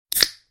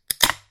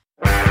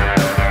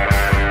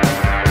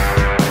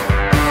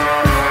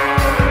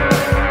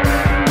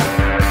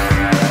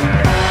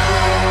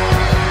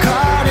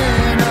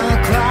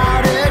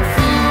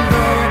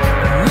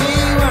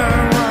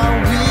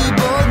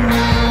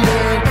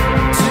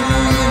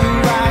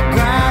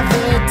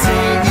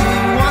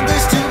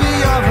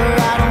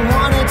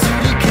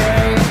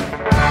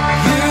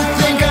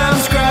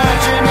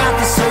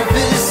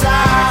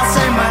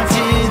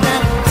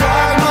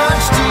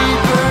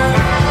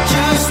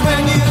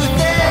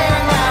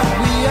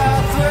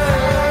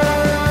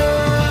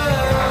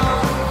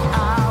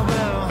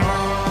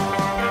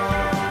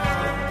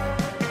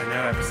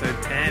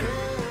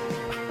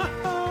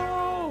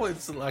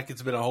like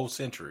it's been a whole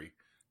century.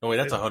 No, wait,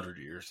 that's 100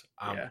 years.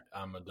 I'm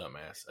a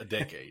dumbass. A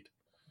decade.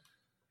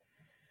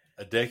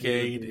 A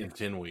decade in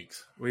 10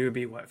 weeks. We would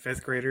be, what,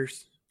 5th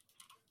graders?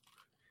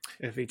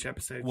 If each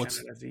episode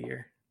counted as a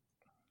year.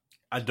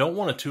 I don't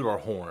want to toot our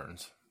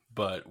horns,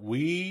 but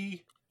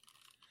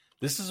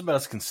this is about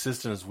as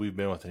consistent as we've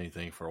been with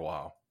anything for a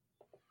while.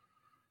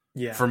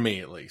 Yeah. For me,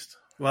 at least.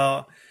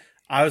 Well,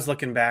 I was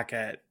looking back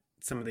at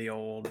some of the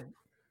old,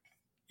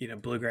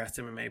 Bluegrass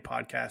MMA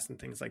podcasts and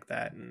things like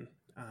that. And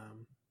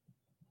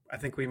I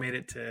think we made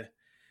it to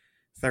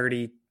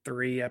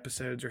 33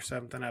 episodes or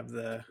something of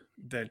the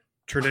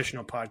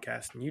traditional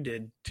podcast. And you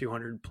did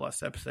 200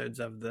 plus episodes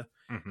of the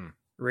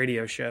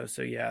radio show.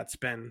 So yeah, it's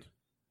been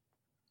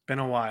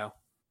a while.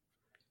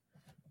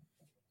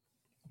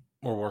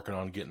 We're working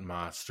on getting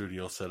my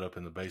studio set up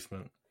in the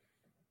basement.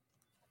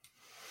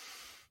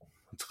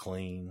 It's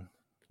clean.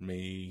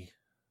 Me,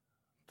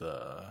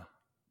 the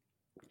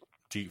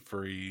deep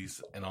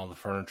freeze, and all the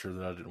furniture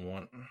that I didn't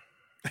want.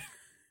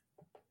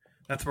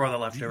 That's where all the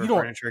leftover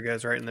furniture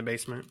goes, right in the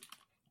basement.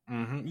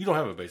 Mm-hmm. You don't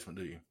have a basement,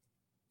 do you?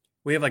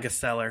 We have like a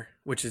cellar,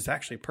 which is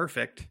actually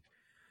perfect.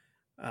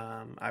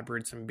 I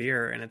brewed some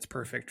beer, and it's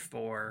perfect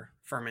for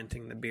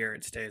fermenting the beer.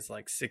 It stays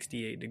like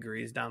 68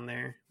 degrees down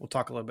there. We'll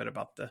talk a little bit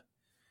about the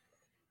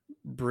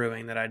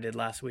brewing that I did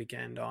last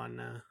weekend on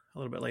a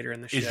little bit later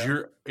in the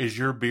show. Is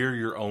your beer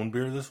your own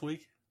beer this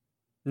week?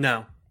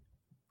 No.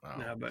 Oh.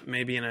 No, but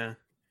maybe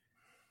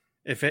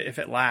if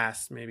it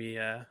lasts, maybe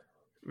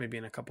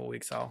in a couple of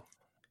weeks I'll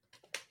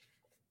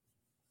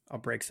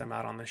break some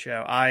out on the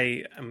show.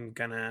 I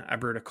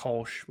brewed a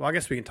Kolsch. Well, I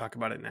guess we can talk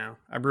about it now.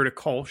 I brewed a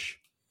Kolsch.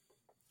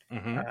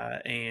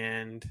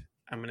 And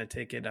I'm going to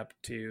take it up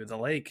to the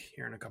lake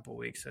here in a couple of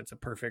weeks. So it's a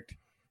perfect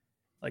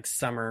like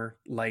summer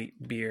light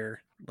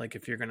beer. Like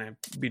if you're going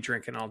to be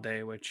drinking all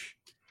day, which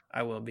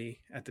I will be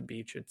at the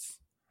beach. It's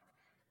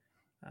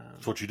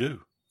what you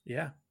do.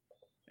 Yeah.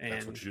 And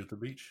that's what you do at the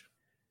beach.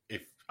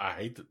 If I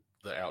hate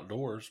the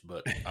outdoors,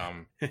 but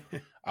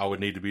I would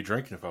need to be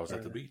drinking if I was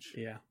at the beach.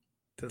 Yeah.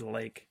 To the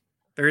lake.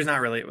 There is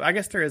not really, I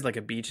guess there is like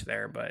a beach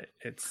there, but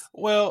it's.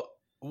 Well,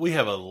 we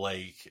have a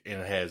lake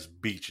and it has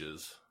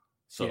beaches.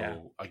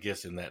 So I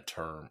guess in that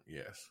term,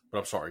 yes. But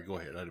I'm sorry. Go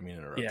ahead. I didn't mean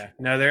to interrupt you.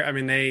 No,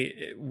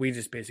 we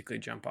just basically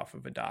jump off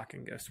of a dock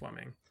and go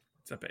swimming.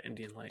 It's up at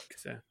Indian Lake.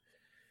 So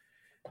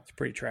it's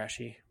pretty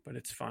trashy, but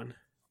it's fun.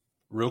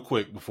 Real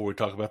quick, before we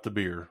talk about the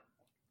beer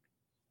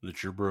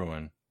that you're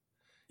brewing.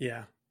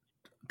 Yeah.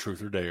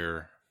 Truth or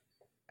dare,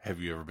 have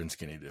you ever been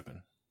skinny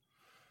dipping?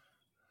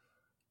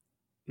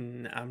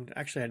 I'm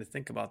actually had to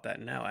think about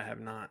that. No, I have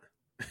not.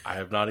 I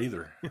have not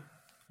either.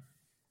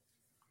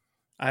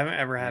 I haven't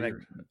ever had a.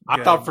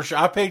 I thought for sure.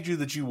 I pegged you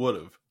that you would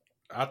have.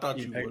 I thought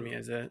you pegged would me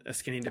as a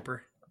skinny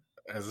dipper.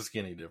 As a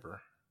skinny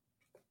dipper.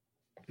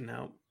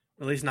 No,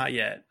 at least not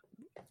yet.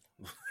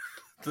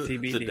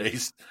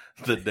 TBD.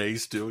 The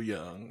day's still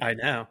young. I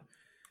know.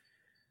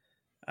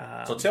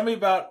 So tell me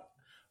about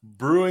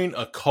brewing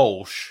a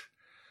Kolsch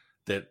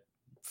that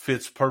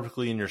fits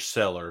perfectly in your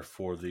cellar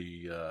for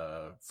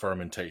the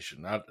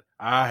fermentation.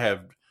 I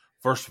have.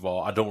 First of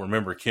all, I don't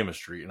remember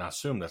chemistry, and I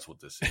assume that's what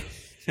this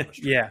is.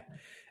 Yeah.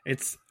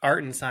 It's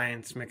art and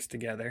science mixed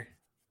together.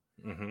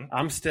 Mm-hmm.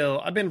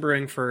 I've been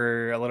brewing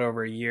for a little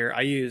over a year.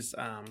 I use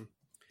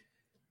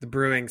the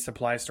brewing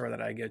supply store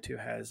that I go to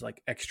has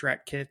like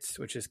extract kits,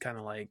 which is kind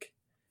of like,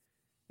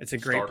 it's a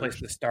great place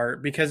to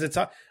start because it's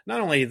not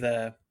only it's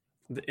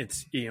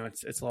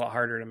a lot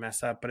harder to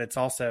mess up, but it's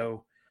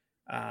also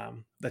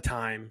the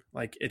time.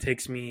 Like it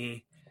takes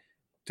me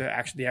to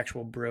the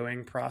actual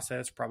brewing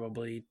process,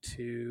 probably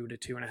 2 to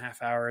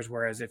 2.5 hours.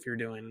 Whereas if you're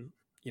doing,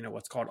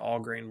 what's called all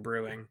grain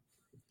brewing,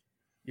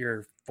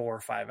 you're 4 or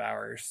 5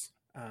 hours.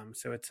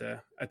 So it's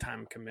a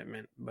time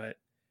commitment, but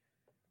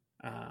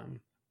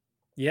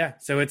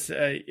so it's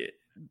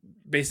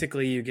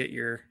basically you get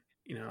your,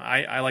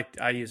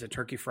 I use a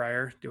turkey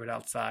fryer, do it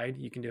outside.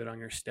 You can do it on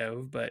your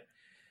stove, but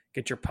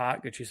get your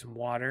pot, get you some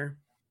water,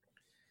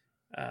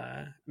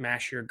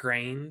 mash your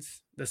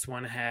grains. This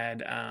one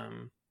had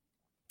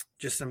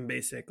just some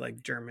basic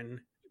like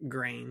German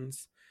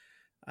grains,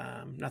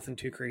 nothing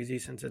too crazy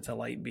since it's a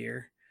light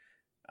beer.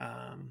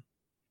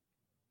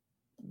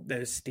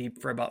 Those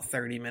steep for about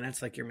 30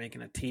 minutes like you're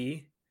making a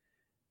tea,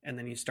 and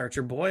then you start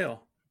your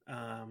boil.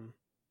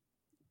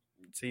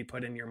 So you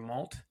put in your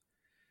malt,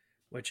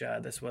 which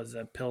this was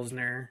a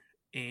Pilsner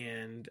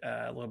and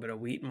a little bit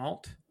of wheat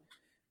malt,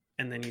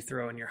 and then you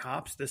throw in your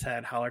hops. This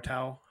had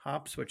Hallertau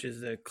hops, which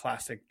is a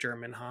classic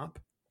German hop.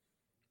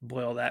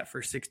 Boil that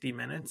for 60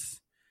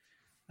 minutes,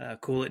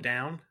 cool it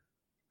down.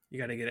 You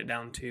got to get it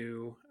down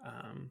to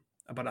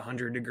about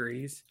 100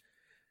 degrees.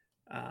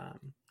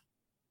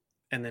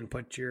 And then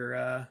put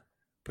your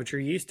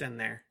yeast in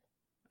there.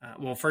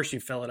 Well, first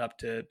you fill it up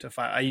to 5.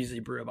 I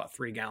usually brew about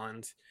 3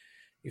 gallons.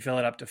 You fill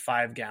it up to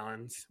 5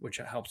 gallons, which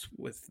helps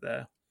with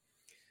the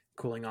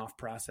cooling off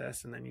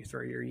process. And then you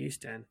throw your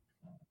yeast in.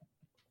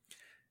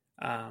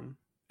 And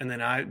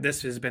then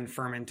this has been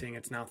fermenting.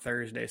 It's now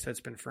Thursday, so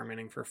it's been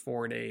fermenting for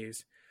 4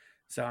 days.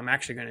 So I'm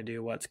actually going to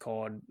do what's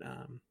called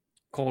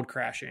cold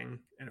crashing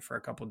and for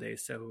a couple of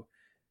days. So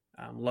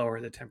lower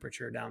the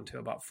temperature down to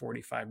about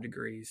 45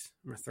 degrees.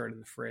 I'm going to throw it in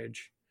the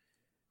fridge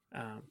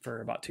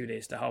for about 2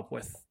 days to help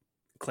with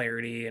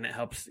clarity, and it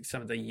helps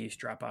some of the yeast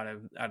drop out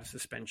of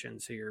suspension.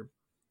 So you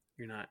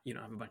don't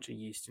have a bunch of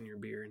yeast in your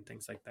beer and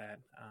things like that.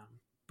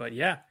 But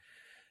yeah,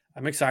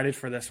 I'm excited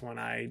for this one.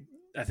 I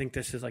think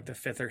this is like the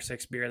 5th or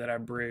 6th beer that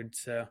I've brewed.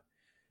 So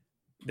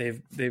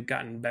they've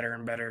gotten better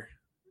and better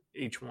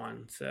each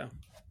one. So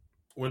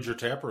when's your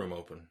tap room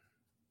open?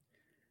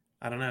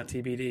 I don't know,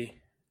 TBD.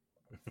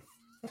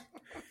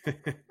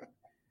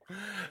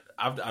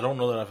 I don't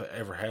know that I've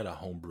ever had a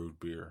home brewed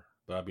beer,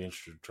 but I'd be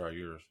interested to try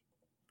yours.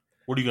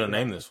 What are you going to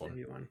name this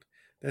one?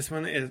 This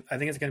one is, I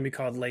think it's going to be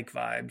called Lake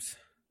Vibes.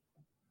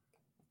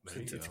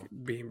 Since it's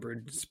being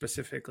brewed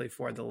specifically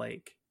for the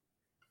lake.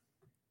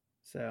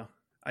 So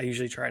I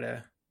usually try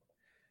to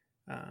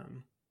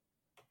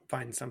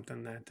find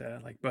something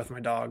that, like both my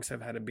dogs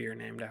have had a beer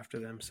named after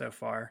them so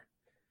far.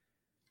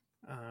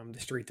 The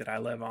street that I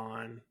live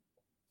on,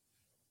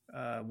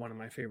 one of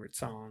my favorite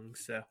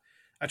songs. So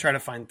I try to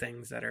find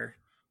things that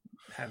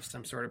have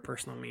some sort of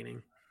personal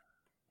meaning.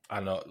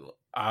 I know.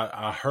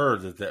 I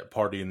heard that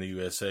Party in the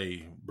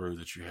USA brew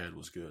that you had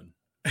was good.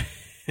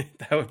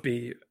 That would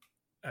be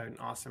an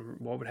awesome.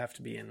 What would have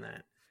to be in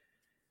that?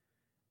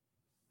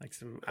 Like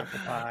some apple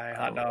pie,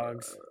 hot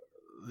dogs.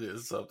 Yeah,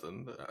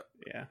 something.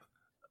 Yeah.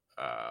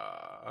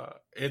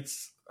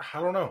 It's,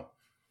 I don't know.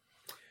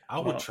 I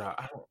would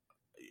try.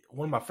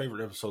 One of my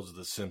favorite episodes of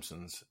The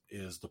Simpsons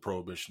is the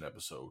Prohibition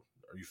episode.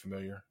 Are you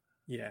familiar?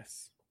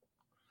 Yes.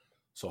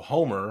 So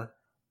Homer,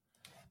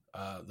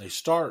 they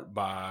start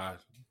by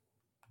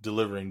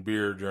delivering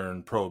beer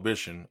during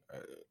Prohibition.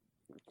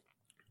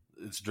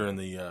 It's during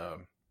the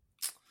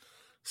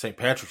St.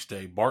 Patrick's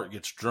Day. Bart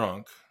gets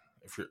drunk.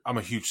 I'm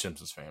a huge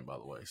Simpsons fan, by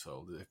the way.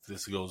 So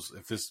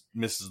if this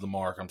misses the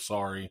mark, I'm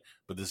sorry,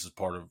 but this is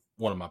part of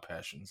one of my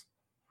passions.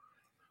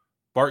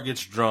 Bart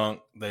gets drunk.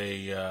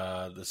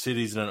 The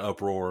city's in an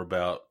uproar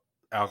about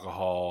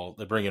alcohol.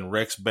 They bring in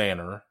Rex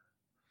Banner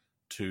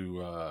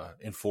to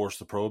enforce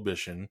the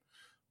prohibition.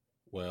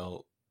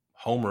 Well,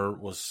 Homer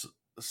was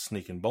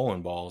sneaking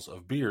bowling balls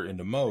of beer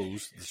into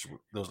Moe's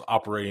that was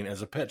operating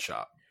as a pet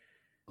shop,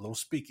 a little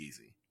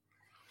speakeasy.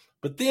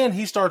 But then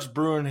he starts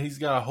brewing. He's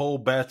got a whole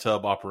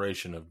bathtub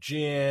operation of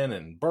gin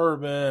and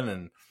bourbon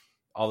and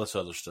all this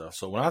other stuff.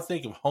 So when I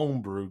think of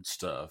home brewed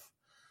stuff,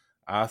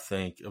 I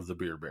think of the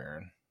Beer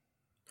Baron.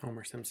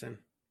 Homer Simpson.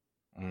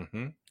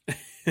 Mm-hmm.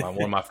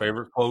 One of my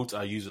favorite quotes.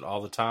 I use it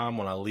all the time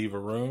when I leave a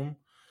room.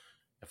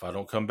 If I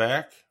don't come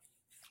back,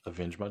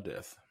 avenge my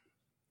death.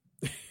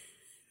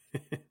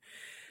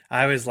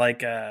 I always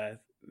like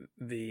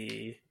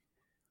the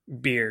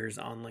beers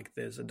on like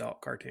those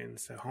adult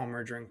cartoons. So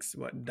Homer drinks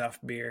Duff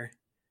beer.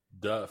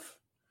 Duff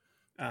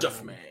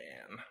man.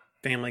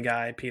 Family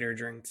Guy, Peter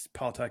drinks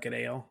Pawtucket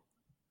Ale.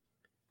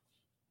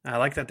 I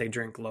like that they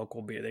drink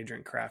local beer. They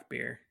drink craft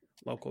beer,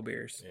 local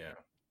beers. Yeah.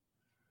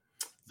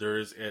 There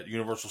is at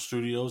Universal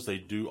Studios, they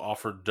do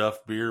offer Duff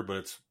beer,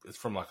 but it's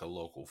from like a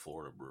local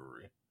Florida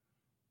brewery.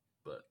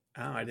 But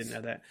I didn't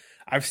know that.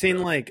 I've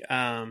seen like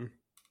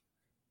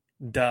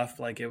Duff,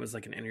 like it was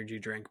like an energy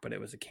drink, but it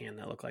was a can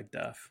that looked like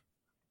Duff.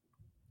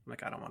 I'm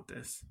like, I don't want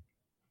this.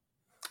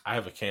 I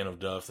have a can of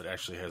Duff that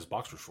actually has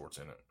boxer shorts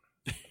in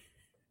it.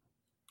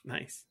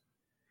 Nice.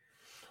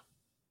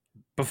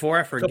 Before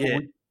I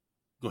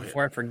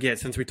forget,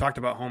 since we talked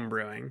about home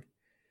brewing,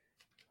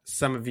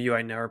 some of you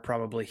I know are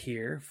probably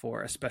here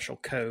for a special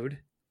code.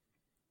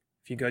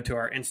 If you go to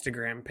our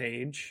Instagram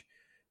page,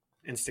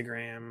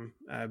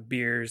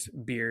 Beers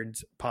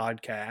Beards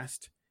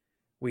Podcast,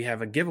 we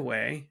have a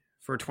giveaway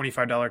for a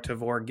 $25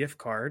 Tavor gift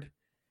card.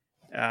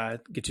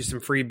 Get you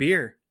some free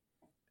beer.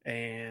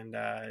 And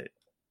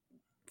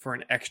for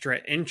an extra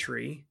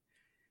entry,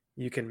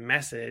 you can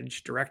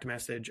direct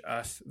message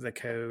us the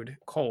code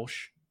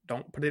Kolsch.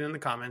 Don't put it in the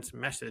comments.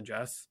 Message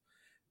us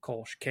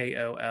Kolsch,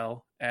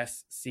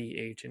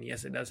 KOLSCH. And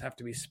yes, it does have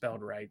to be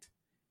spelled right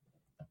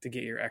to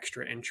get your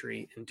extra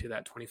entry into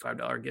that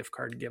 $25 gift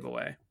card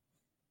giveaway.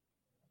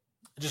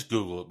 Just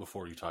Google it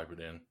before you type it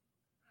in.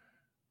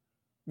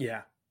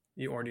 Yeah,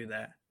 or do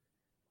that.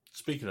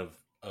 Speaking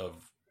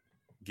of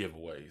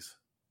giveaways.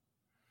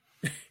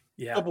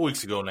 Yeah. A couple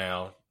weeks ago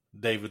now,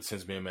 David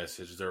sends me a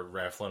message. They're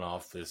raffling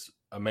off this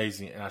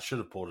amazing, and I should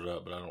have pulled it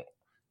up, but I don't.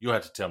 You'll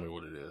have to tell me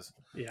what it is.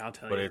 Yeah, I'll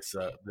tell you. But it's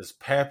this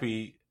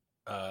Pappy.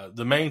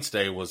 The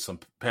mainstay was some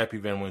Pappy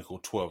Van Winkle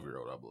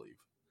 12-year-old, I believe.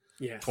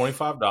 Yes.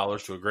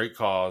 $25 to a great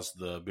cause,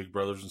 the Big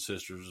Brothers and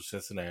Sisters of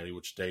Cincinnati,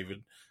 which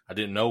David, I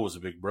didn't know was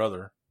a big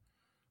brother.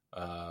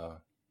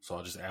 So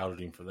I just outed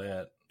him for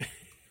that.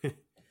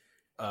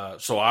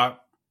 So I,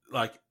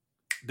 like,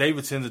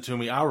 David sends it to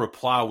me. I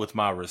reply with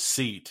my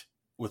receipt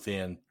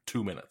within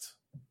 2 minutes.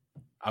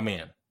 I'm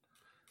in.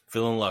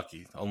 Feeling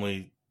lucky.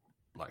 Only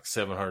like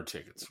 700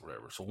 tickets or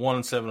whatever. So 1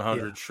 in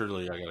 700, yeah.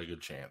 Surely I got a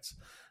good chance.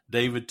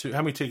 David,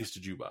 how many tickets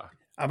did you buy?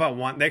 I bought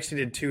one. They actually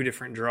did 2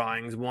 different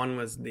drawings. One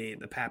was the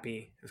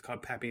Pappy. It's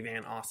called Pappy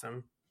Van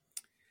Awesome.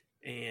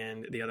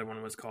 And the other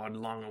one was called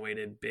Long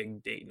Awaited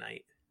Big Date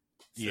Night.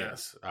 So.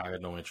 Yes, I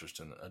had no interest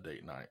in a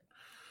date night.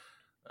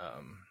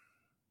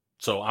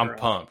 So I'm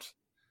pumped.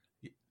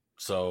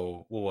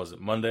 So what was it?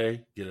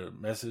 Monday, get a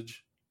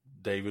message.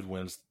 David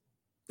wins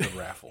the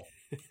raffle.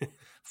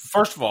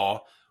 First of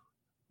all,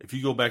 if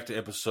you go back to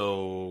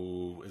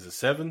episode, is it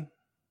 7?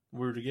 We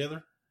were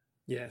together?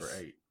 Yes. Or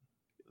 8?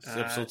 It's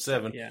episode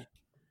 7. Yeah.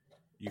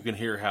 You can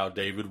hear how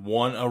David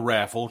won a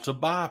raffle to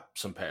buy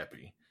some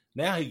Pappy.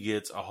 Now he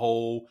gets a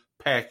whole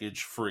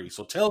package free.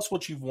 So tell us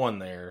what you've won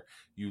there,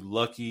 you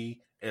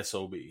lucky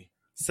SOB.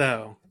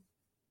 So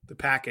the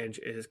package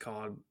is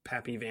called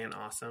Pappy Van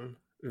Awesome.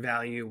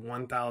 Value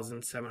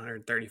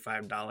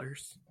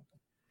 $1,735.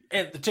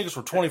 And the tickets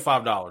were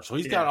 $25. So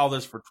he's got all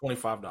this for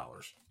 $25.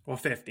 Well,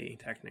 $50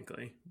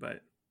 technically,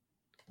 but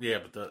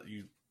but that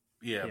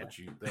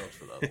was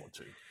for the other one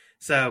too.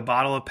 So,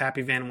 bottle of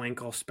Pappy Van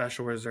Winkle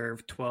Special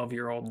Reserve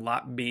 12-year-old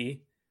Lot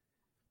B,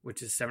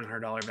 which is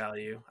 $700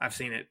 value. I've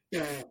seen it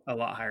a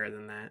lot higher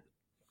than that.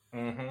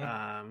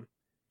 Mm-hmm.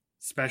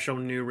 Special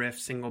New Riff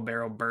Single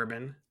Barrel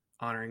Bourbon,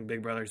 honoring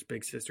Big Brothers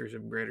Big Sisters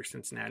of Greater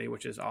Cincinnati,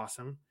 which is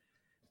awesome.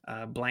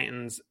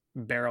 Blanton's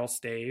Barrel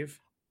Stave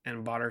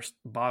and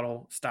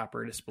bottle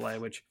stopper display,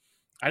 which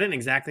I didn't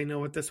exactly know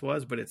what this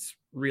was, but it's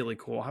really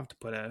cool. I'll have to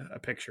put a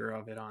picture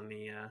of it on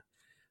the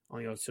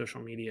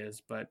social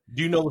medias. But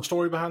do you know the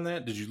story behind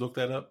that? Did you look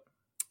that up?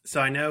 So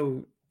I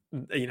know,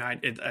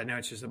 I know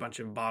it's just a bunch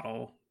of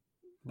bottle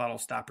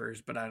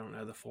stoppers, but I don't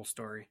know the full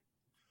story.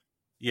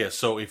 Yeah.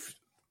 So if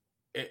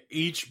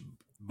each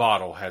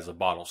bottle has a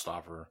bottle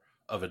stopper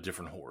of a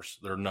different horse,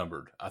 they're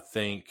numbered. I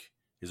think,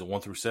 is it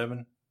 1 through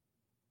 7?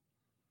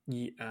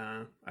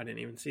 Yeah, I didn't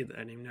even see that. I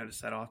didn't even notice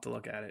that. I'll have to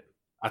look at it.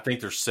 I think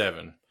there's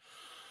 7.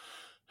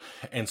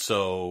 And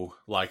so,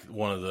 like,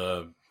 one of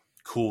the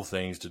cool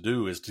things to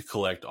do is to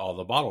collect all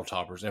the bottle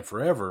toppers. And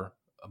forever,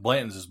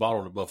 Blanton's is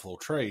bottled at Buffalo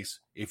Trace.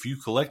 If you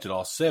collected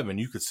all 7,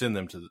 you could send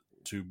them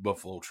to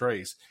Buffalo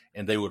Trace,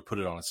 and they would put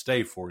it on a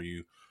stave for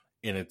you,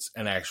 and it's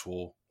an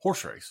actual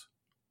horse race.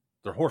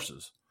 They're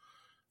horses.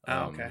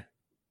 Oh, okay.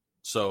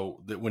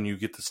 So that when you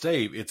get the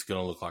stave, it's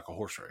going to look like a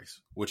horse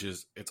race,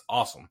 it's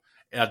awesome.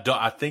 And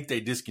I think they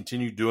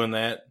discontinued doing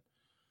that.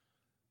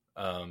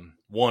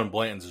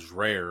 Blanton's is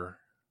rare,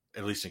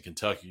 at least in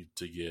Kentucky,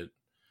 to get.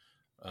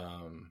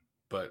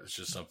 But it's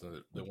just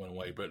something that went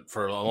away. But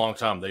for a long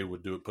time, they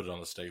would put it on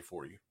the stave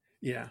for you.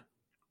 Yeah.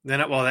 Then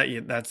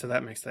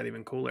that makes that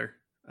even cooler.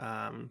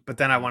 But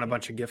then I won a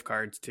bunch of gift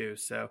cards too.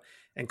 So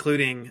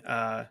including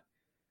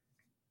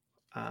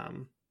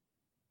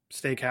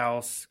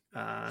Steakhouse,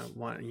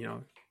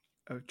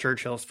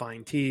 Churchill's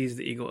Fine Teas,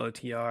 the Eagle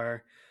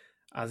OTR,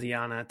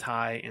 Asiana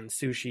Thai, and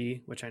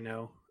sushi, which I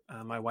know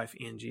my wife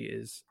Angie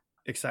is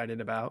excited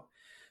about.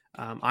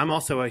 I'm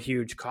also a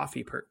huge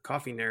coffee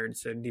nerd,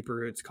 so Deeper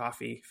Roots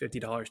Coffee,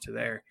 $50 to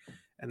there,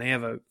 and they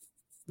have a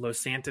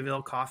Los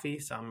Santaville coffee,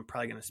 so I'm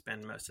probably going to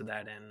spend most of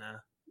that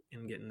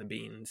in getting the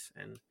beans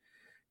and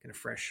gonna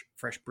fresh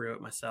brew it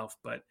myself.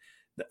 But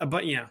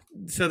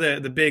so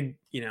the big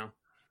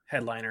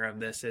headliner of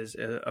this is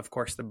of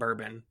course the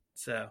bourbon.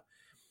 So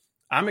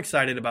I'm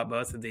excited about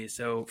both of these.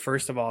 So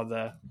first of all,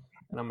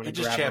 and I'm going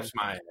to grab them. It just chaps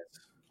my ass.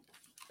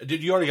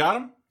 Did you already got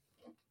them?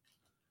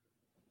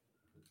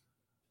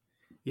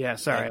 Yeah,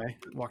 sorry, I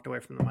walked away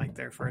from the mic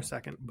there for a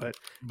second, but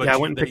yeah, I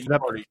went and picked it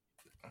up.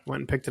 Went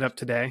and picked it up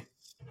today.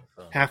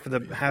 Half of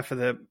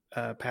the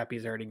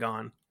Pappy's already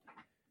gone.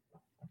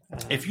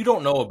 If you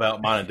don't know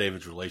about mine and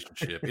David's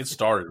relationship, it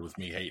started with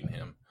me hating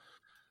him,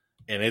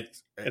 and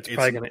it's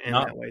probably going to end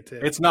that way too.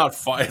 It's not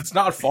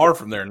far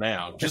from there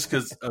now, just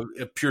because of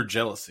pure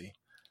jealousy.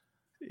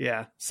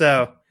 Yeah.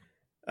 So,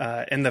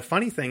 and the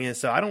funny thing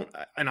is, I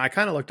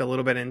kind of looked a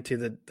little bit into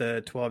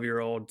the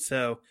 12-year-old.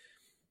 So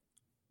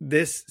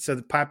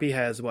the Pappy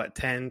has what,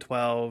 10,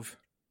 12,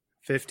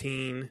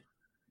 15,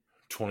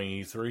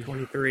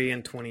 23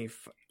 and 20,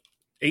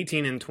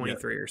 18 and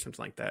 23 or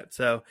something like that.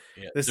 So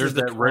this is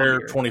that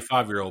rare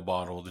 25-year-old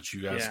bottle that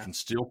you guys can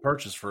still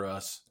purchase for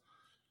us.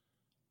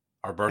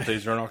 Our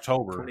birthdays are in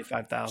October.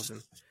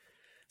 25,000.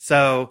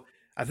 So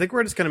I think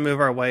we're just going to move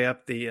our way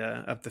up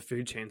the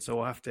food chain. So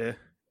we'll have to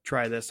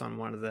try this on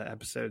one of the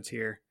episodes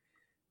here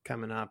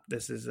coming up.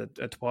 This is a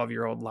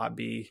 12-year-old Lot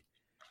B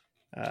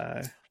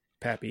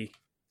Pappy,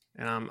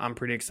 and I'm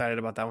pretty excited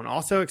about that one.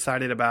 Also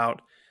excited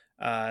about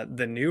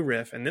the New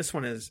Riff, and this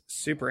one is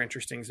super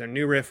interesting. So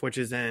New Riff, which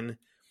is in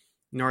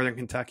Northern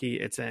Kentucky,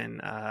 it's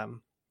in I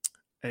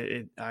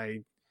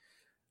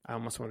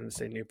almost wanted to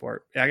say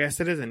Newport. I guess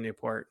it is in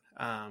Newport.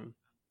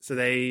 So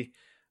they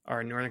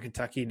are a Northern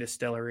Kentucky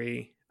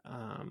distillery.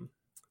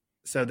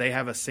 So they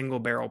have a single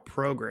barrel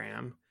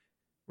program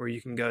where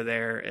you can go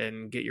there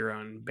and get your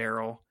own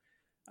barrel,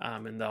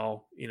 and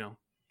they'll,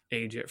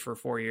 age it for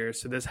 4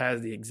 years. So this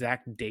has the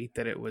exact date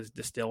that it was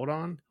distilled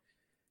on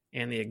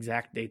and the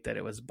exact date that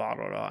it was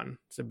bottled on.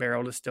 It's a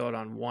barrel distilled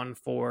on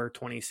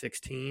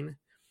 1/4/2016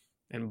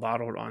 and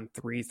bottled on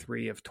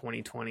 3/3 of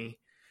 2020,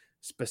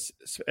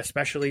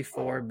 especially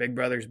for Big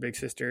Brothers Big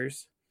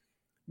Sisters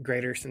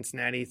Greater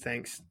Cincinnati.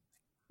 Thanks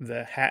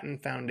the Hatton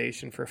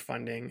Foundation for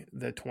funding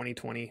the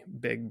 2020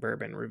 Big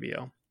Bourbon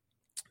Reveal.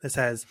 This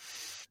has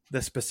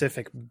the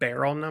specific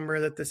barrel number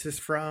that this is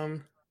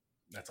from.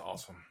 That's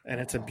awesome. And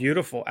it's a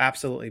beautiful,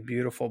 absolutely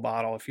beautiful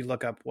bottle. If you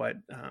look up what,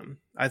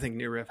 I think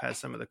New Riff has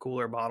some of the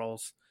cooler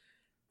bottles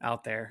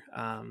out there.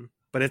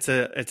 But it's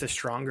a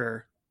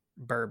stronger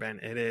bourbon.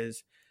 It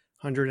is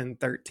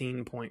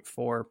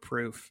 113.4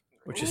 proof,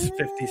 which is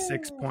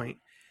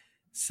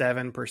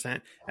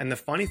 56.7%. And the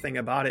funny thing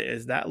about it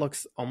is that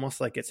looks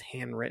almost like it's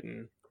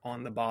handwritten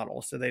on the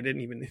bottle. So they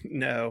didn't even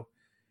know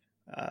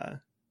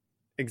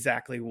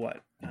exactly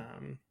what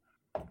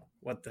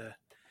the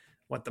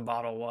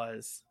bottle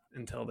was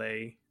until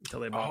they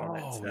bottled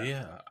it. So.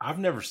 Yeah, I've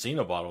never seen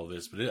a bottle of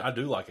this, but I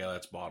do like how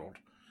that's bottled.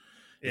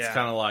 It's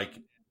kind of like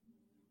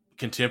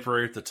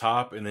contemporary at the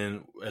top, and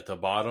then at the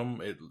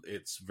bottom,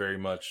 it's very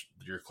much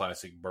your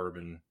classic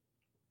bourbon.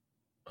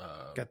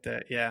 Got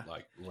the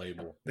like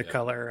label, the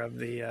color of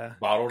the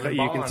bottled.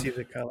 You can see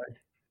the color.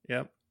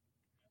 Yep.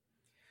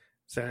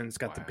 So and it's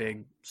got the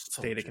big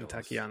state of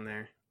Kentucky on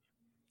there.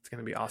 It's going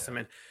to be awesome.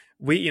 And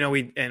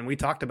we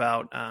talked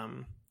about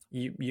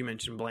you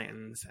mentioned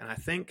Blanton's, and I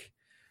think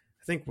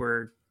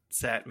we're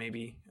set.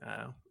 Maybe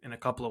in a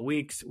couple of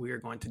weeks we are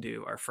going to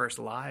do our first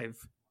live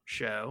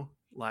show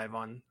live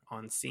on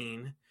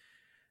scene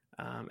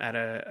at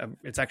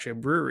it's actually a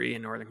brewery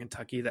in Northern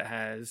Kentucky that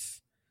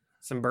has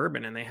some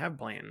bourbon, and they have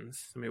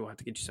Blanton's. So maybe we'll have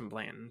to get you some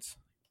Blanton's.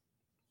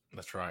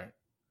 That's right.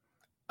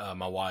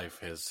 My wife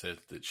has said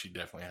that she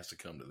definitely has to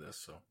come to this,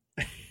 so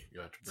you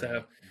have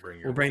to bring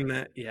your. We'll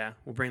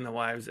bring the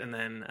wives, and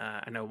then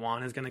I know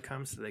Juan is going to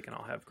come, so they can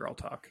all have girl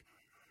talk.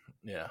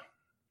 Yeah,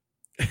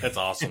 that's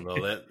awesome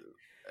though. That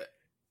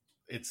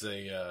it's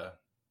the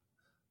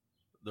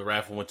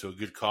raffle went to a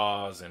good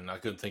cause, and I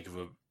can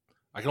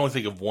only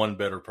think of one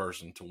better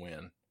person to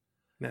win.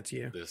 That's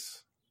you.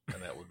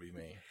 And that would be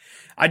me.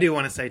 I do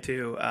want to say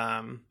too,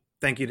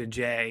 thank you to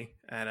Jay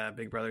at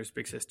Big Brothers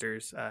Big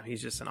Sisters.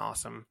 He's just an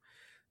awesome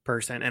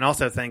person, and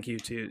also thank you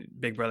to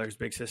Big Brothers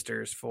Big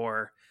Sisters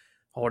for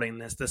holding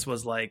this. This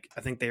was I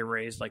think they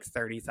raised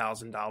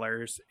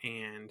 $30,000,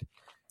 and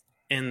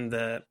in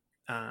the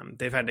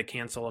they've had to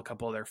cancel a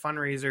couple of their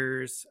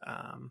fundraisers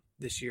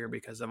this year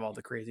because of all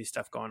the crazy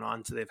stuff going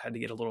on. So they've had to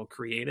get a little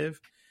creative,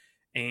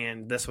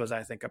 and this was,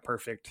 I think, a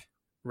perfect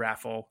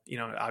raffle.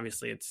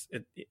 Obviously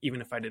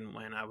even if I didn't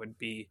win, I would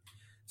be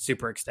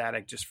super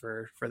ecstatic just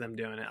for them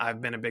doing it.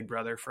 I've been a Big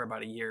Brother for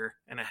about a year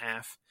and a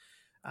half.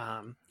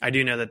 I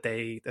do know that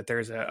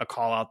there's a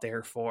call out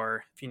there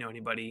for, if you know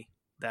anybody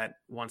that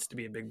wants to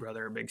be a Big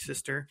Brother or Big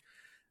Sister.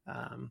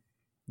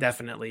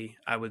 Definitely,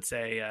 I would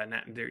say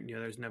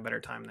there's no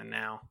better time than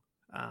now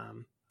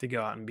to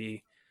go out and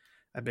be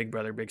a Big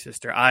Brother, Big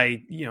Sister.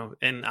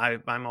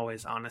 I'm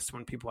always honest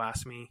when people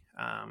ask me.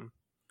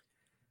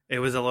 It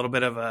was a little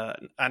bit of I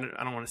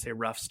don't want to say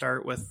rough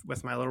start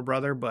with my little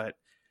brother, but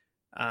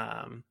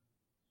I'm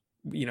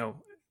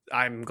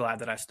glad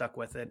that I stuck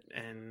with it,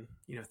 and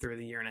through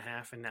the year and a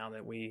half, and now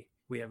that we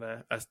have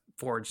a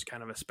forged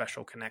kind of a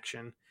special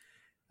connection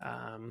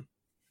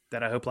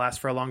that I hope lasts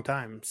for a long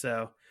time.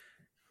 So.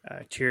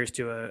 Cheers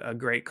to a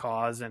great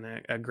cause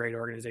and a great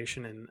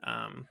organization. And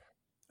a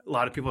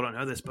lot of people don't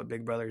know this, but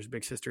Big Brothers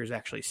Big Sisters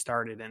actually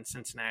started in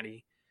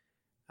Cincinnati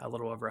a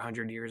little over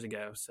 100 years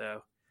ago.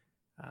 So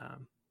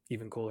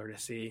even cooler to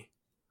see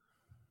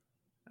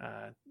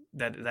that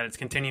it's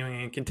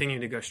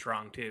continuing to go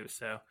strong too.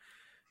 So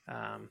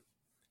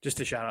just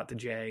a shout out to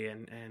Jay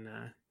and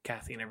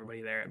Kathy and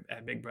everybody there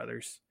at Big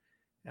Brothers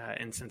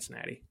in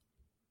Cincinnati.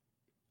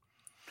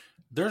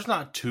 There's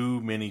not too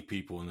many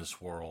people in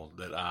this world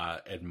that I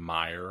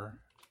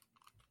admire,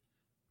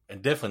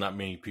 and definitely not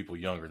many people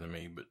younger than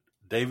me, but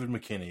David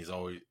McKinney's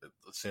always,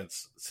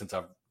 since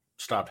I've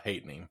stopped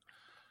hating him.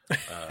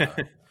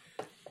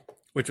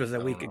 Which was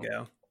a week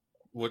ago.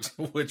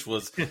 Which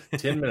was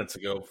 10 minutes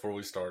ago before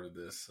we started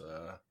this.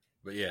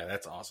 But yeah,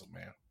 that's awesome,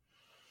 man.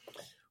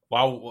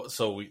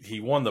 He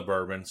won the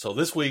bourbon. So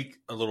this week,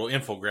 a little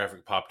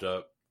infographic popped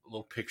up, a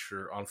little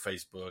picture on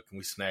Facebook, and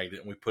we snagged it,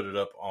 and we put it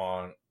up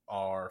on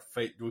our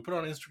do we put it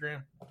on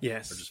Instagram?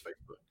 Yes. Or just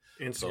Facebook?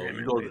 Instagram, so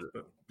you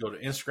go to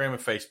Instagram and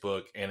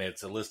Facebook, and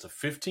it's a list of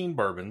 15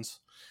 bourbons,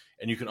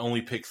 and you can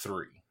only pick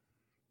 3.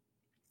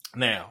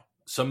 Now,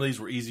 some of these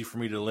were easy for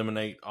me to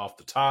eliminate off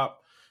the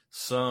top.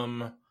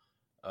 Some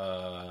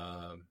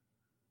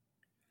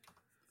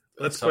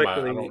let's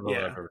quickly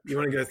you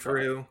want to go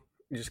through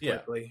just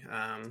quickly.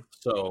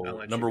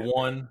 So number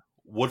 1,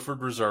 Woodford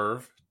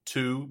Reserve.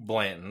 2,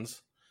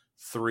 Blanton's.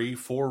 3,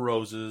 Four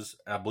Roses.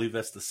 I believe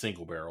that's the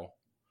single barrel.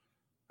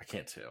 I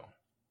can't tell.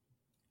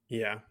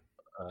 Yeah.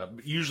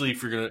 Usually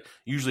if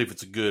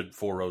it's a good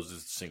Four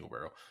Roses, it's a single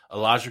barrel.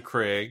 Elijah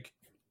Craig,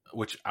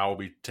 which I will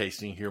be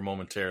tasting here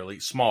momentarily.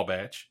 Small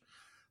batch.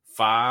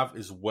 5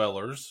 is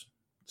Weller's.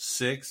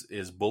 6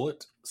 is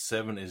Bullet.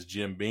 7 is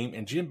Jim Beam.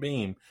 And Jim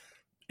Beam,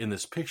 in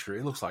this picture,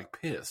 it looks like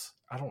piss.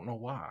 I don't know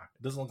why.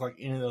 It doesn't look like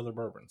any of the other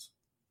bourbons.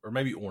 Or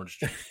maybe orange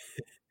juice.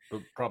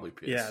 But probably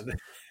piss. Yeah.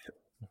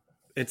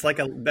 It's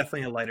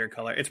definitely a lighter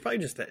color. It's probably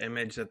just the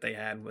image that they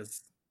had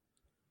was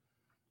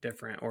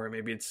different, or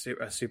maybe it's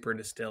a super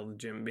distilled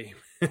Jim Beam.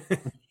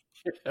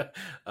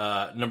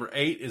 Number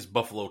 8 is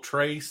Buffalo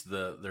Trace,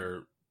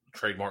 their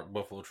trademark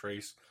Buffalo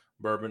Trace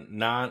bourbon.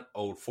 9,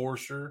 Old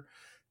Forester.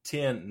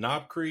 10,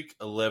 Knob Creek.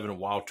 11,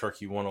 Wild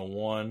Turkey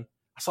 101.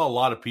 I saw a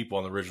lot of people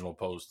on the original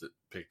post that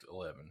picked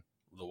 11,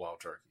 the Wild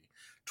Turkey.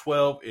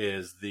 12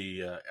 is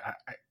the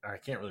I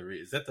can't really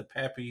read. Is that the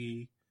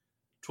Pappy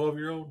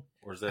 12-year-old,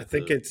 or is that? I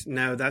think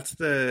that's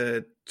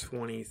the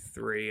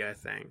 23. I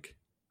think.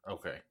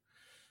 Okay.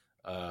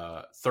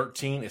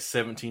 13 is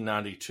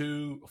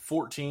 1792.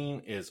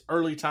 14 is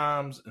Early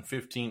Times, and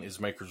 15 is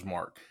Maker's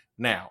Mark.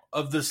 Now,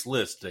 of this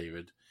list,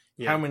 David,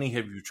 how many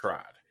have you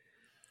tried?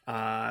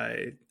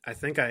 I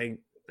think I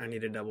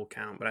need a double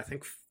count, but I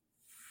think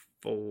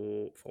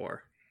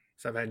 4.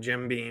 So I've had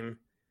Jim Beam,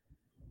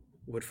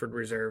 Woodford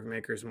Reserve,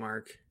 Maker's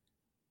Mark,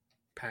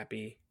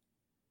 Pappy.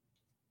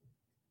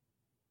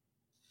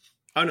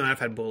 Oh no, I've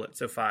had Bullet,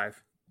 so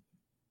 5.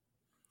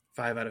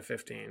 5 out of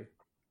 15.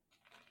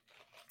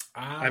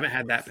 I haven't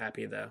had that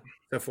Pappy though,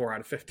 so 4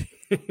 out of 15.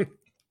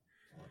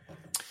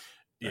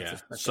 Yeah,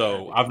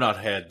 so Pappy. I've not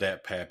had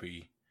that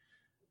Pappy,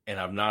 and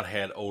I've not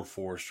had Old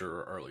Forester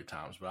or Early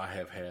Times, but I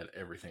have had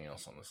everything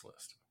else on this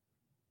list.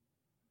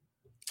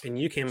 And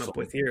you came up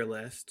with your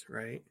list,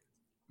 right?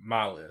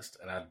 My list,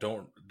 and I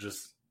don't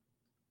just.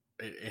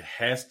 It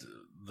has to.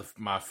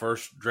 My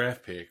first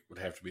draft pick would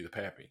have to be the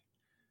Pappy.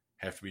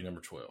 Have to be number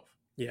 12.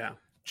 Yeah.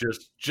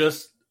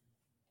 Just.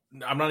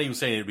 I'm not even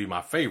saying it'd be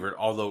my favorite,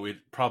 although it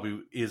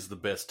probably is the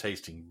best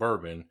tasting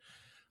bourbon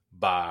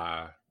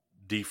by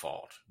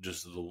default,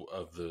 just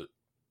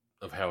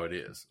of how it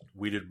is.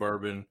 Wheated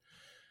bourbon.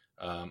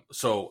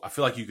 So I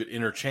feel like you could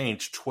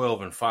interchange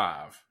 12 and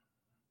 5.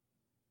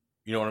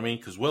 You know what I mean?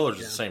 Because Weller's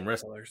is the same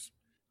recipe.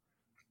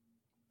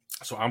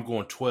 So I'm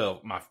going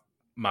 12.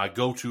 My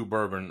go-to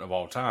bourbon of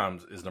all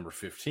times is number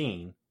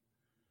 15,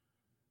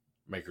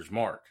 Maker's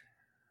Mark.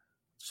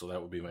 So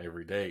that would be my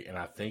everyday. And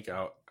I think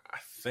I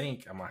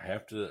might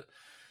have to,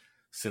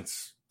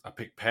 since I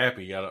picked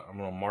Pappy, I'm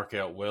going to mark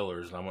out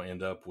Weller's, and I'm going to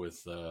end up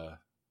with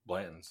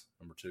Blanton's,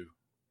 number 2.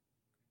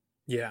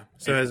 Yeah.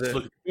 So as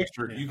look at the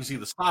picture, you can see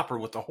the stopper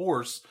with the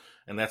horse,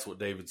 and that's what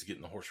David's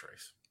getting the horse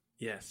race.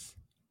 Yes.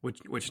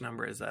 Which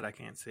number is that? I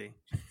can't see.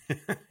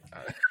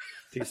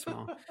 Too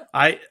small.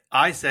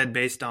 I said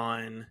based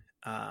on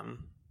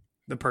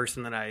the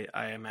person that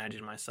I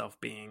imagine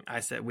myself being, I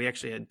said we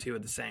actually had 2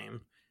 of the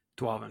same,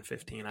 12 and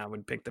 15. I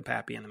would pick the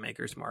Pappy and the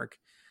Maker's Mark.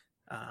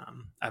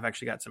 I've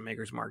actually got some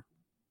Maker's Mark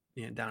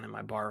down in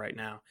my bar right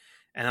now.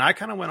 And I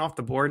kind of went off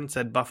the board and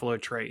said Buffalo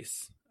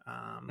Trace.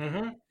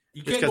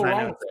 You can't go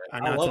wrong with that. I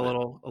know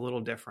it's a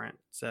little different.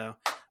 So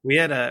we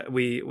had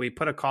we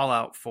put a call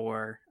out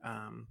for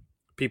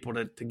people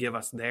to give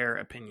us their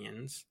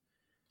opinions.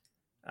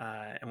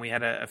 And we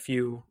had a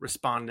few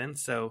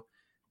respondents. So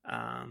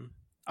I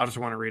just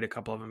want to read a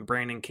couple of them.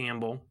 Brandon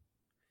Campbell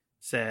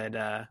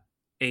said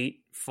 8,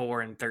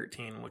 4, and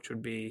 13, which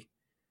would be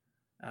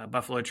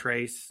Buffalo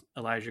Trace,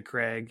 Elijah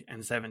Craig, and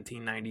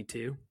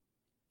 1792.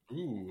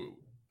 Ooh,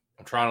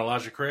 I'm trying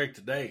Elijah Craig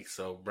today.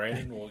 So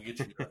Brandon, we'll get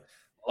you a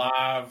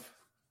live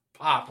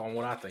pop on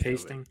what I think.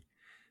 Tasting.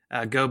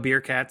 Go Beer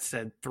Cats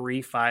said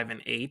 3, 5,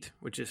 and 8,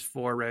 which is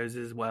 4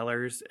 Roses,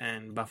 Weller's,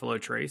 and Buffalo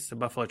Trace. So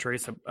Buffalo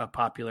Trace, a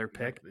popular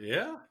pick.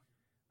 Yeah.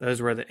 Those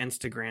were the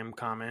Instagram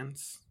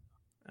comments.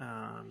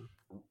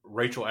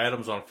 Rachel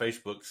Adams on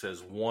Facebook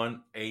says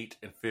 1, 8,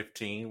 and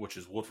 15, which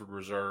is Woodford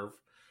Reserve,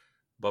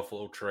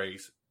 Buffalo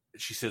Trace.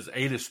 She says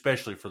 8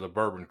 especially for the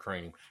bourbon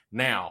cream.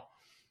 Now,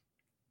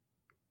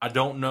 I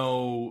don't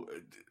know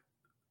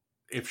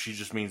if she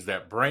just means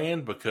that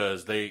brand,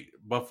 because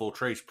Buffalo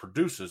Trace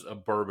produces a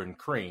bourbon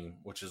cream,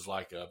 which is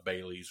like a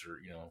Bailey's or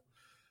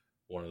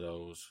one of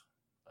those.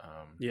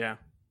 Yeah,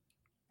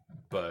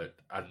 but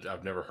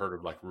I've never heard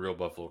of like real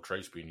Buffalo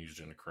Trace being used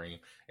in a cream.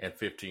 And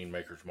 15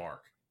 Maker's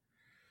Mark.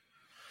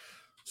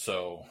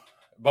 So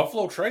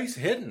Buffalo Trace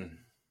hidden,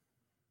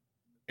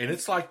 and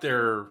it's like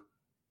their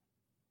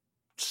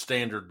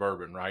standard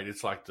bourbon, right?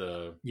 It's like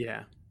So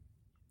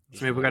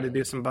maybe we got to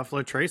do some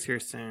Buffalo Trace here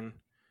soon.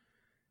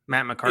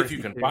 Matt McCarthy, if you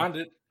can find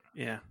it.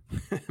 Yeah.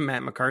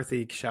 Matt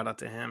McCarthy, shout out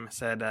to him,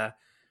 said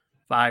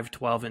 5,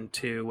 12, and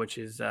 2, which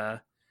is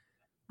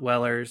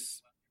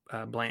Weller's,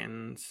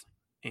 Blanton's,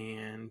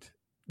 and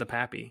the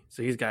Pappy.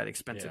 So he's got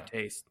expensive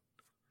taste.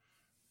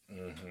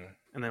 Mm-hmm.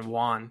 And then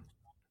Juan,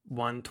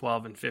 1,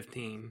 12, and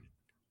 15.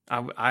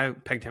 I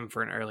pegged him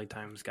for an Early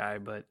Times guy,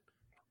 but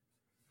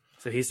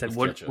so he said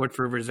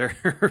Woodford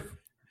Reserve,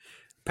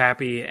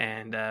 Pappy,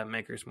 and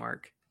Maker's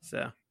Mark.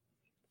 So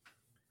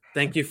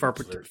thank you for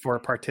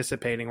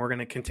participating. We're going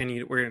to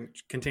continue. We're going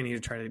to continue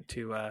to try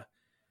to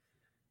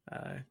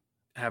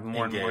have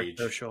more Engage.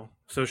 And more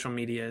social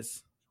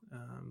medias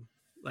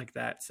like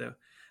that. So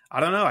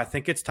I don't know. I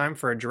think it's time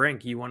for a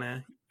drink. You want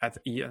to? I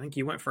think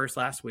you went first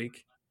last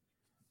week.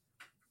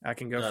 I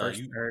can go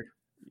first.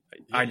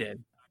 I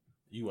did.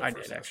 I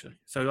did actually.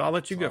 So I'll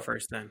let you go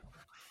first then.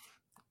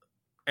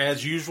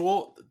 As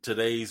usual,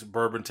 today's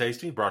bourbon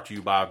tasting brought to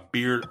you by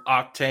Beard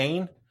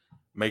Octane,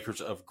 makers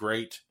of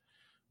great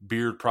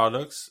beard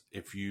products.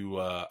 If you,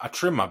 I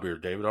trim my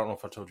beard, David. I don't know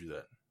if I told you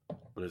that,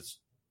 but it's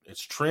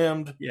it's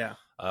trimmed. Yeah.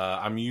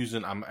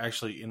 I'm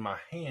actually in my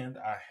hand.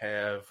 I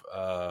have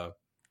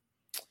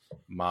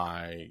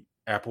my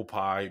apple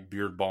pie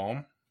beard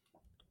balm.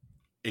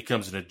 It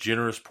comes in a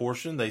generous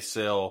portion. They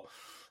sell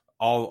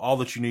all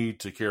that you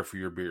need to care for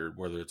your beard,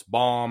 whether it's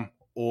balm,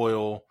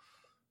 oil,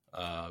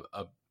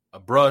 a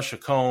brush, a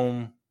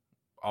comb,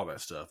 all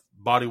that stuff.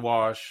 Body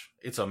wash.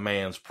 It's a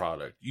man's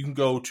product. You can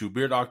go to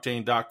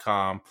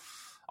beardoctane.com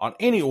on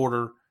any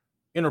order.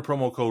 Enter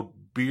promo code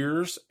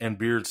BEERS and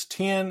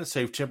BEARDS10.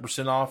 Save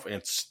 10% off,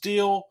 and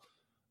still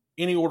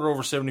any order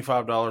over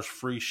 $75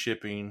 free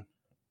shipping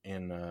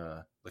in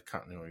the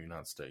continental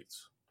United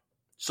States.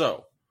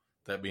 So,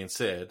 that being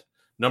said,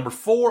 number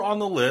 4 on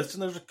the list,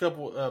 and there's a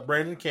couple,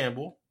 Brandon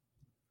Campbell.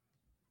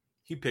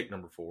 He picked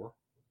number 4.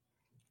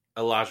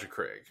 Elijah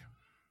Craig.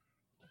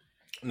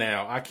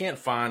 Now, I can't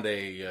find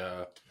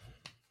a,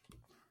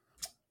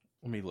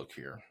 let me look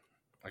here.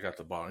 I got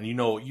the bottle. You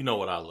know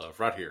what I love.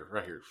 Right here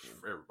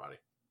for everybody.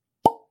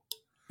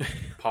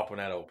 Popping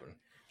that open.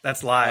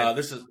 That's live.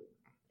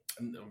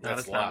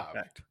 That's live.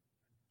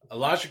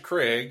 Elijah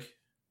Craig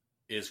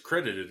is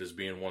credited as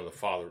being one of the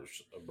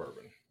fathers of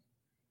bourbon.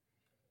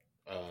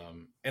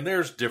 And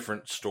there's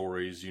different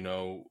stories,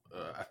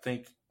 I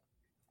think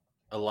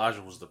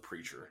Elijah was the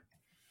preacher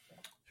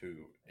who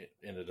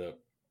ended up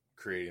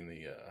creating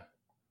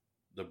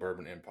the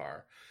bourbon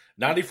empire.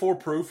 94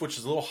 proof, which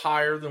is a little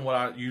higher than what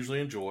I usually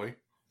enjoy.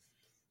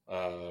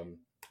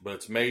 But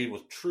it's made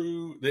with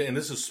true, and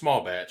this is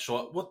small batch.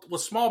 So what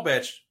small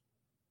batch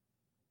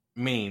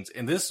means,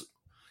 and this,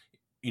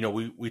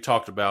 we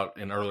talked about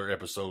in earlier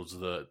episodes of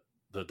the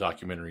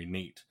documentary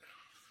Neat.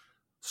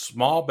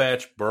 Small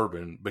batch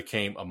bourbon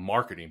became a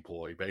marketing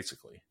ploy,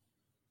 basically,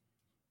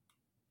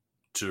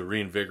 to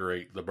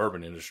reinvigorate the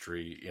bourbon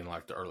industry in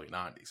like the early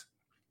 90s.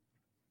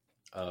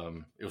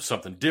 It was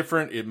something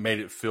different. It made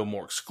it feel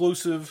more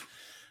exclusive.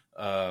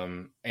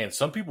 And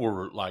some people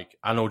were like,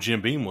 I know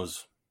Jim Beam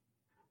was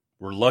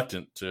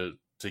reluctant to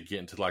get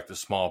into like the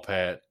small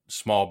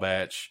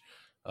batch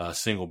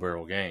single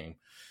barrel game.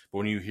 But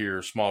when you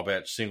hear small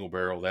batch single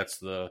barrel, that's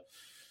the,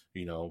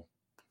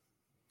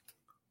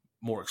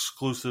 more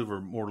exclusive or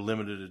more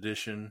limited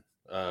edition.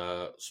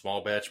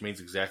 Small batch means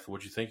exactly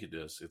what you think it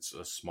is. It's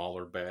a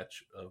smaller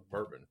batch of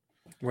bourbon.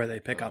 Where they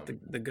pick out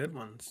the good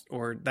ones.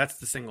 Or that's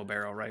the single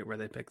barrel, right? Where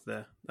they pick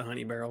the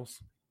honey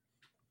barrels.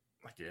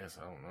 I guess.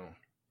 I don't know.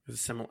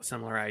 It's a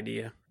similar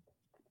idea.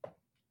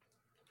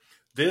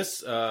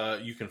 This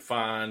you can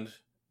find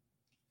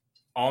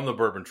on the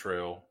Bourbon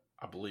Trail,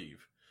 I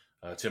believe.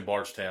 It's in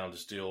Bardstown,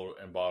 distilled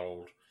and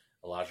bottled.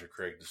 Elijah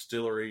Craig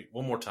Distillery.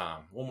 One more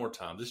time.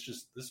 This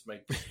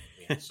makes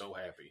me so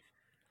happy.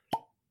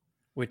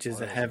 Which is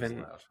a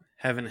Heaven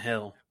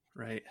Hill,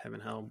 right? Heaven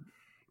Hill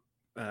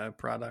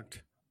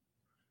product.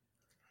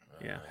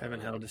 Yeah, Heaven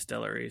Hill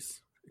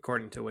Distilleries,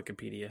 according to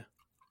Wikipedia.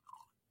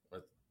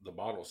 But the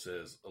bottle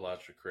says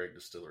Elijah Craig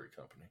Distillery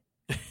Company.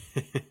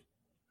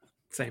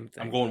 Same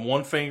thing. I'm going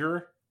one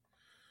finger.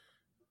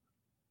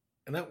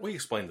 And we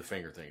explained the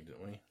finger thing,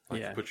 didn't we?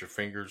 You put your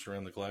fingers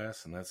around the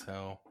glass, and that's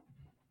how,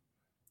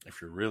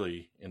 if you're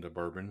really into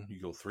bourbon, you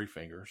go 3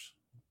 fingers.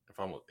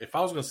 If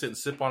I was going to sit and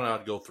sip on it,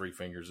 I'd go 3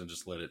 fingers and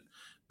just let it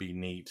be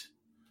neat.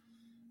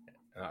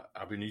 And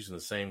I've been using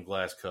the same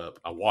glass cup.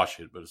 I wash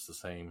it, but it's the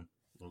same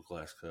little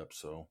glass cup.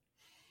 So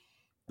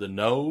the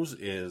nose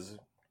is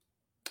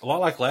a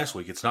lot like last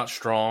week. It's not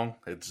strong.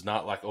 It's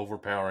not like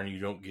overpowering. You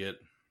don't get,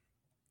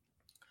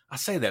 I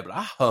say that, but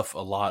I huff a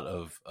lot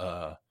of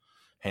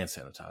hand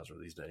sanitizer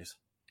these days.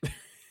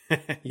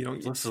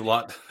 It's a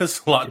lot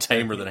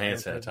tamer than hand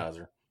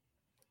sanitizer.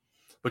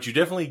 But you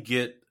definitely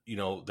get,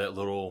 that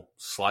little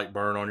slight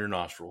burn on your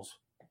nostrils.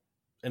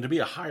 And to be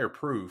a higher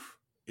proof,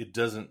 it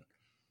doesn't,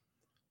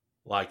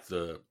 like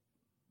the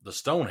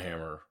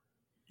Stonehammer,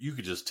 you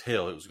could just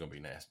tell it was going to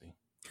be nasty.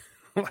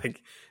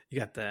 Like, you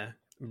got the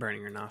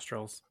burning your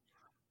nostrils.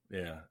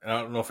 Yeah. And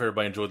I don't know if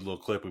everybody enjoyed the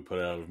little clip we put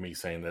out of me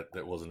saying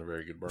that wasn't a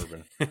very good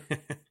bourbon.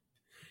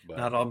 But,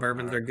 not all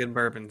bourbons are good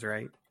bourbons,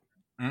 right?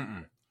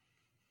 Mm-mm.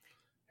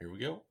 Here we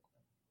go.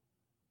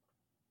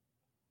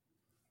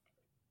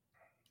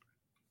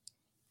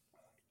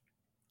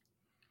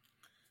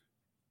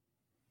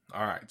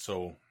 All right,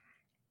 so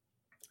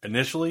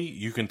initially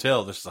you can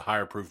tell this is a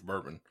higher proof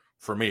bourbon,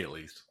 for me at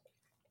least.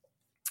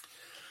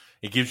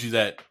 It gives you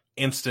that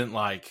instant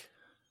like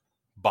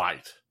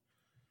bite.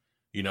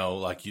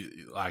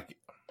 Like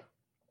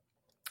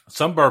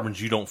some bourbons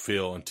you don't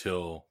feel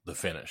until the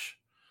finish.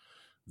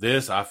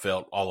 This I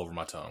felt all over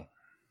my tongue.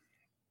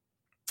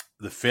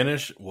 The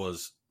finish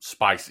was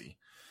spicy.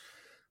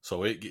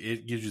 So it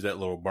gives you that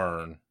little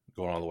burn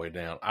going all the way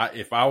down.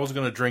 If I was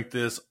going to drink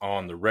this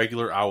on the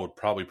regular, I would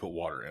probably put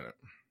water in it,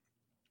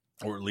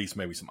 or at least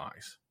maybe some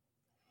ice.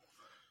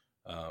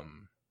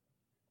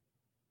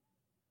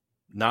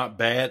 Not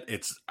bad.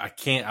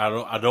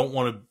 I don't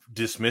want to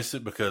dismiss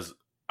it because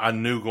I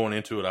knew going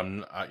into it.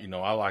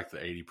 I like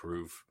the 80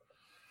 proof.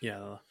 Yeah,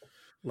 the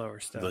lower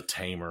stuff. The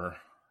tamer.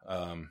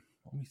 Let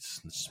me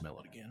smell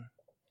it again.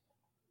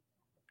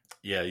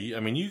 Yeah,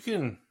 you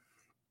can.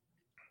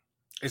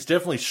 It's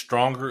definitely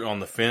stronger on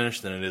the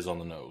finish than it is on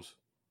the nose.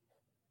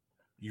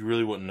 You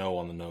really wouldn't know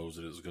on the nose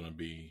that it's going to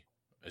be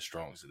as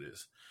strong as it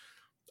is.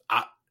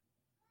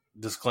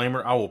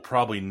 Disclaimer, I will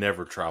probably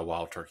never try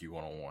Wild Turkey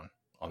 101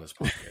 on this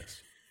podcast.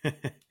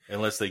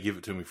 Unless they give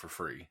it to me for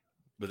free.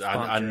 But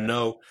I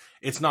know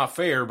it's not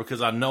fair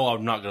because I know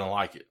I'm not going to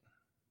like it.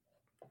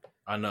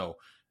 I know.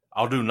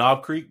 I'll do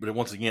Knob Creek, but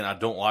once again, I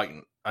don't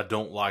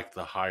like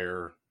the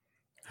higher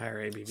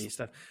ABV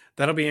stuff.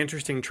 That'll be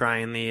interesting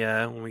trying the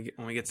when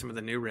we get some of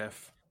the new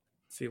riff.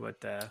 See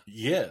what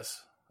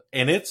Yes.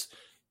 And it's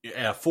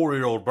a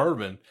 4-year-old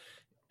bourbon.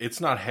 It's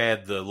not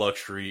had the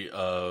luxury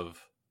of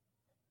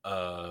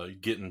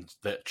getting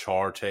that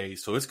char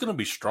taste. So it's going to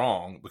be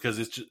strong because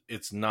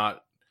it's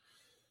not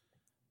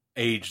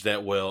aged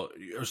that well.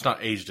 It's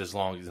not aged as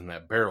long as in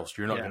that barrel. So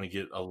you're not going to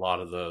get a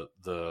lot of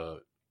the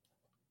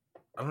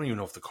I don't even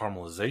know if the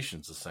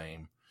caramelization's the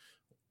same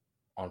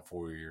on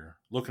 4-year.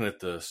 Looking at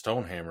the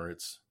Stonehammer,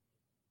 it's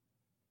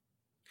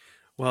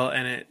well,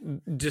 and it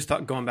just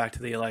going back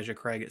to the Elijah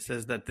Craig, it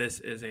says that this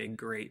is a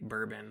great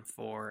bourbon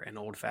for an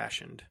old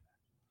fashioned.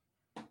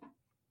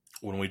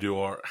 When we do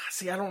I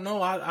don't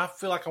know. I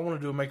feel like I want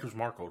to do a Maker's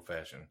Mark old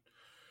fashioned.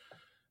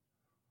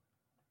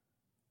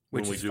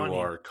 When we do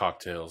our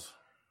cocktails.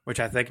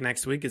 Which I think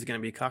next week is going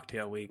to be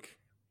cocktail week.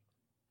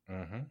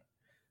 Mm-hmm.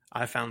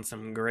 I found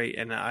some great,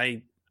 and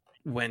I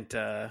went,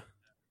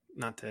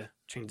 not to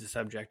change the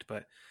subject,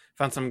 but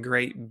found some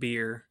great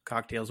beer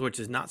cocktails, which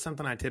is not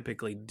something I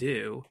typically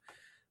do,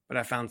 but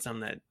I found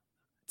some that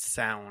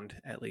sound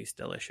at least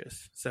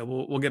delicious. So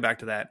we'll get back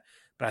to that.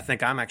 But I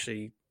think I'm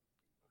actually,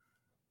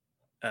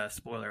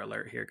 spoiler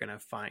alert here,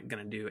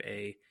 gonna do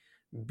a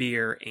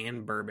beer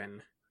and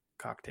bourbon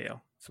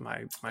cocktail. So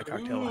my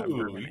cocktail will have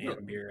bourbon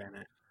and beer in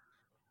it.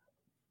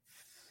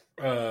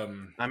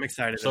 I'm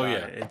excited about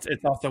it.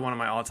 It's also one of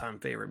my all-time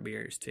favorite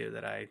beers too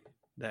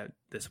that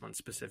this one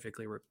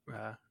specifically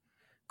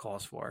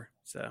calls for.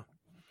 So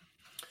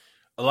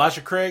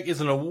Elijah Craig is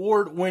an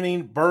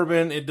award-winning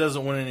bourbon. It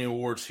doesn't win any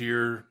awards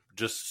here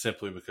just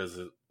simply because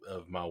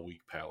of my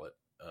weak palate.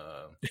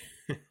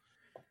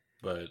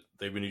 But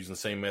they've been using the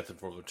same method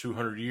for over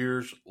 200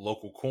 years.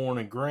 Local corn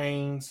and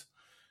grains.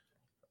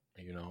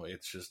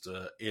 It's just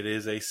it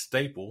is a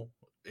staple.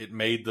 It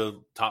made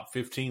the top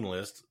 15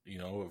 list,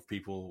 of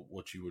people,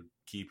 what you would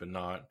keep and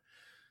not.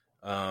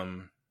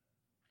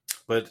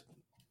 But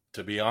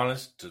to be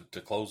honest,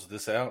 to close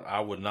this out, I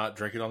would not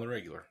drink it on the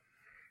regular.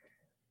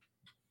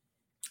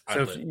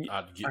 So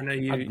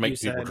I'd make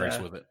people drinks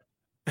with it.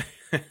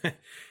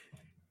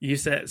 You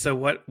said, so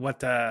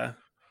what's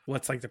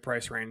like the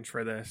price range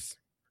for this?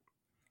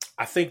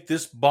 I think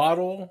this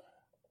bottle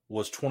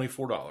was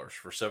 $24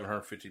 for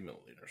 750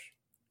 milliliters.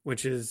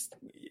 Which is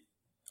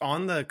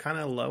on the kind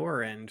of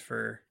lower end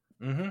for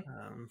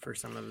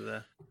some of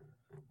the.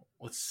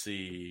 Let's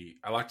see.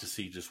 I like to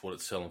see just what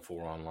it's selling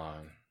for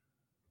online.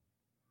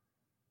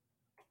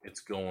 It's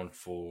going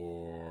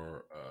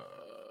for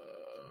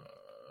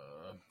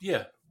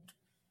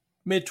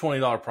mid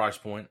 $20 price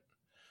point.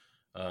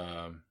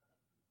 And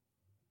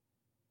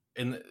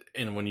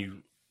when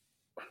you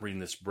reading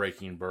this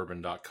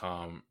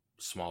breakingbourbon.com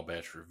small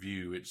batch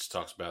review, it just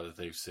talks about that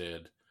they've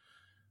said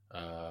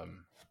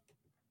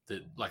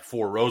that like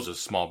Four Roses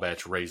small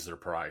batch raised their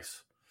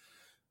price,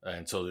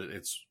 and so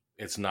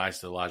it's nice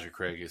that Elijah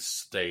Craig has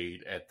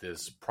stayed at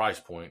this price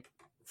point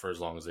for as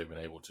long as they've been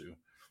able to.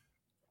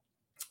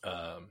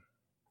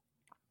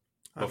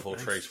 Buffalo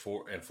Trace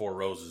and Four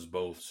Roses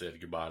both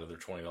said goodbye to their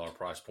 $20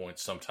 price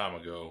points some time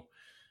ago,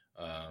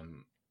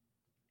 and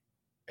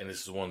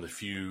this is one of the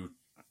few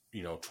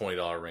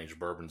 $20 range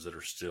bourbons that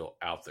are still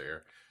out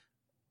there.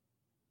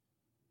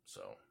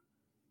 So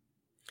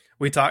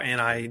we talk,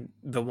 and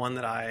the one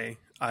that I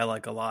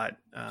like a lot,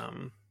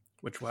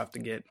 which we'll have to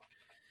get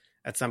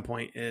at some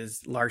point,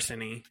 is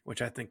Larceny,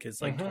 which I think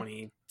is like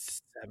 $27.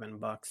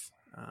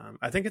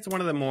 I think it's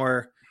one of the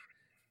more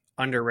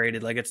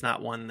underrated. Like, it's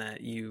not one that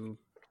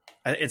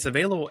it's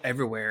available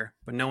everywhere,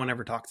 but no one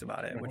ever talks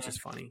about it, which is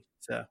funny.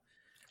 So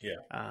yeah.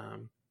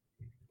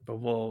 But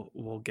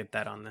we'll get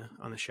that on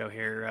the show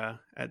here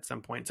at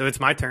some point. So it's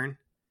my turn.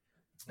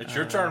 It's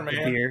your turn,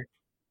 man.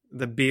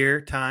 The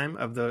beer time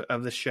of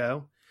the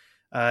show.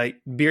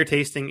 Beer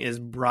tasting is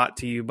brought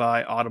to you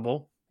by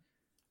Audible.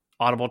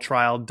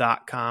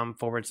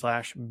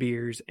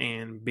 audibletrial.com/beers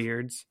and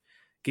beards.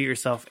 Get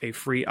yourself a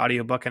free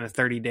audiobook and a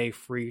 30-day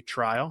free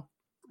trial.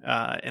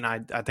 And I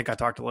think I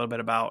talked a little bit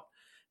about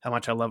how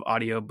much I love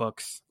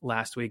audiobooks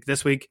last week.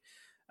 This week,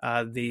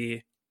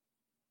 the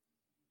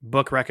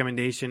book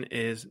recommendation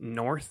is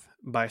North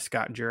by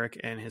Scott Jurek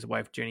and his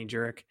wife, Jenny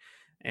Jurek.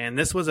 And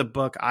this was a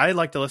book. I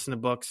like to listen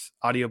to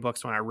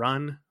audiobooks when I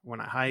run, when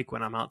I hike,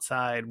 when I'm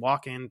outside,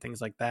 walking, things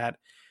like that.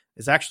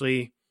 It's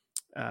actually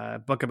a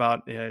book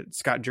about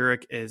Scott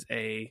Jurek is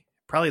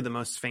probably the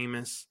most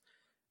famous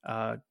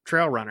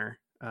trail runner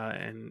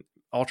and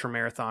ultra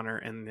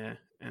marathoner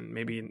and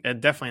maybe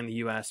definitely in the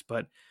U.S.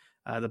 But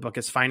the book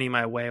is Finding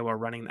My Way While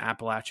Running the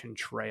Appalachian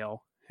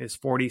Trail, his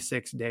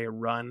 46-day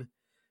run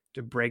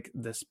to break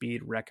the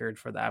speed record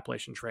for the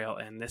Appalachian Trail.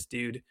 And this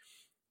dude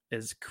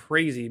is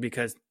crazy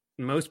because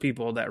most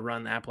people that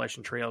run the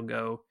Appalachian Trail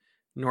go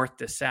north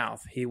to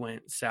south. He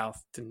went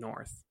south to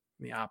north,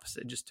 the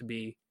opposite, just to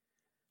be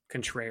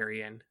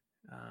contrarian.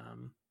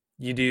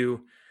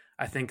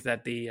 I think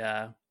that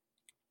the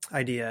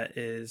idea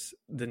is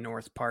the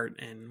north part,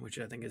 which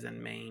I think is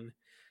in Maine,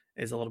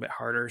 is a little bit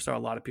harder. So a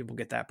lot of people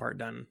get that part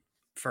done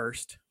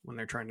first when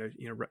they're trying to,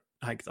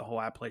 hike the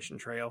whole Appalachian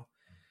Trail.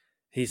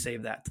 He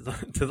saved that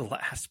to the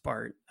last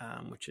part,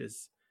 which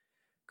is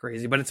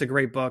crazy, but it's a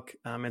great book.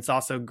 It's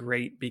also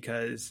great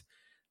because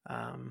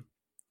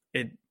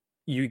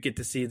you get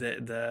to see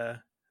the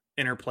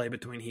interplay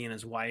between he and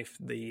his wife,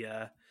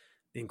 the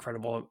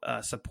incredible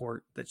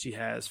support that she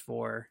has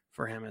for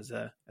him as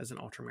an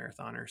ultra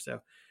marathoner.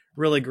 So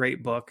really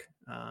great book.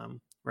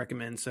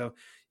 Recommend. So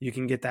you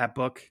can get that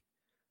book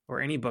or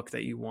any book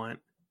that you want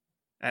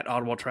at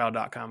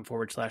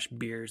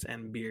audibletrial.com/beers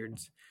and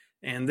beards.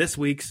 And this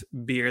week's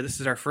beer,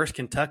 this is our first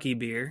Kentucky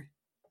beer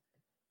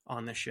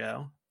on the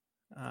show,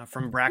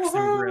 from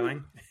Braxton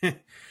Brewing.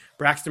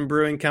 Braxton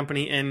Brewing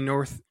Company in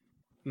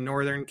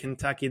northern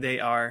Kentucky. They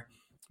are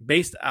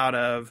based out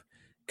of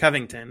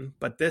Covington,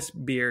 but this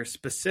beer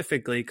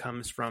specifically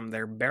comes from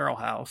their barrel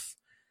house,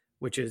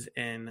 which is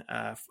in,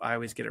 I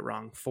always get it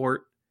wrong,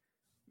 Fort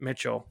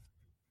Mitchell,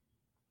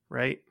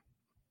 right?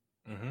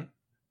 Mm-hmm.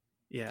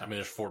 Yeah. I mean,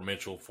 there's Fort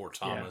Mitchell, Fort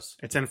Thomas.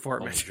 Yeah, it's in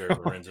Fort Mitchell.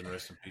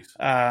 Rest in peace.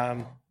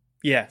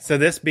 Yeah, so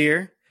this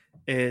beer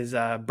is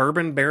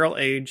bourbon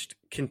barrel-aged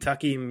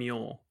Kentucky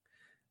Mule.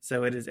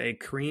 So it is a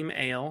cream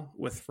ale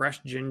with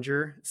fresh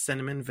ginger,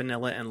 cinnamon,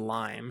 vanilla, and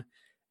lime.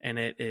 And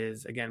it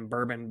is, again,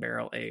 bourbon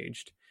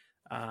barrel-aged.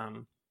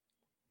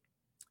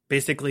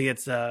 Basically,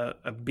 it's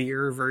a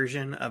beer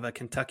version of a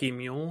Kentucky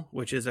Mule,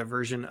 which is a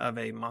version of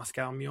a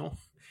Moscow Mule.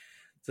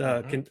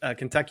 So a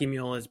Kentucky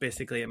Mule is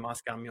basically a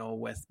Moscow Mule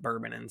with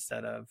bourbon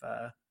instead of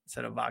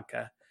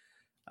vodka.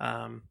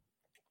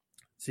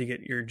 So you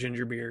get your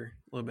ginger beer,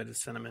 a little bit of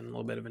cinnamon, a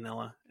little bit of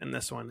vanilla in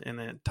this one, and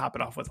then top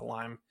it off with a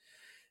lime.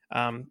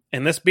 And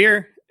this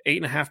beer,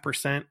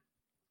 8.5%,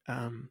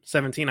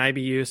 17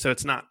 IBUs, so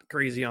it's not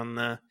crazy on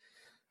the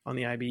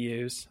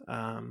IBUs.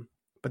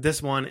 But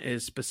this one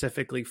is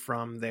specifically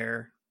from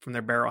their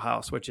barrel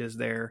house, which is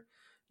their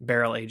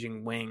barrel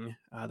aging wing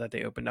that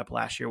they opened up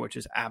last year, which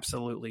is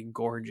absolutely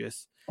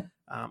gorgeous.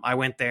 I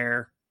went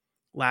there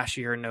last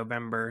year in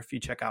November. If you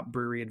check out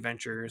Brewery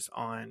Adventures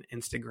on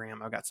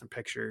Instagram, I've got some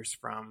pictures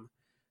from,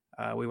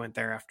 we went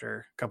there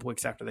a couple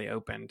weeks after they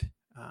opened.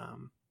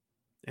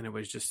 And it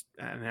was just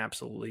an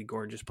absolutely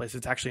gorgeous place.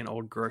 It's actually an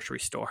old grocery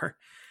store.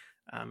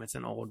 It's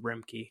an old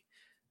Rimke.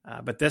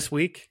 But this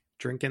week,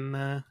 drinking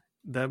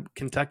the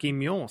Kentucky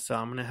Mule. So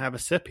I'm going to have a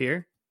sip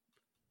here.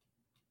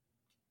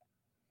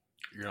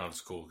 You're not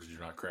as cool because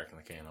you're not cracking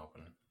the can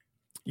open.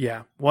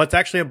 Yeah. Well, it's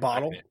actually a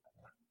bottle.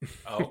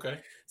 Oh, okay.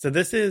 So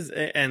this is,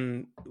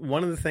 and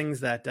one of the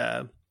things that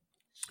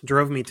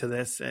drove me to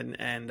this,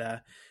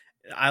 and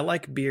I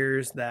like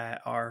beers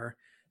that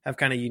have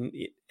kind of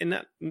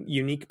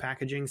unique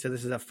packaging. So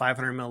this is a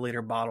 500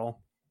 milliliter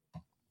bottle.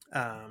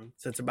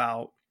 So it's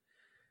about,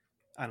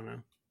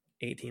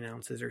 18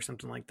 ounces or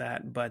something like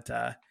that. But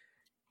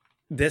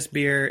this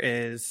beer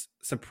is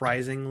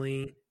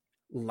surprisingly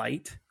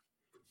light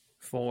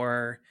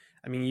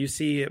you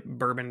see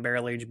bourbon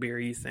barrel aged beer,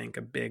 you think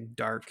a big,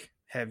 dark,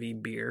 heavy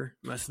beer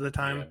most of the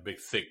time. Yeah, big,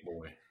 thick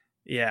boy.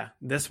 Yeah.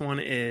 This one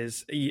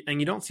is, and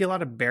you don't see a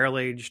lot of barrel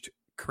aged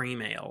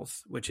cream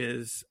ales, which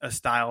is a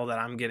style that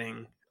I'm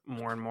getting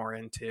more and more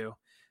into.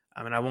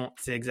 I won't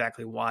say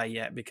exactly why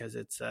yet because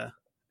it's a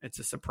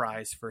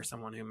surprise for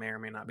someone who may or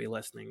may not be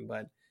listening,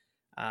 but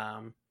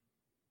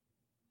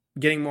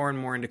getting more and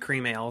more into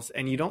cream ales,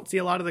 and you don't see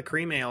a lot of the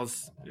cream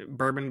ales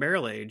bourbon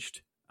barrel aged.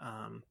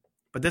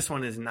 But this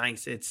one is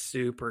nice. It's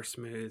super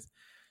smooth.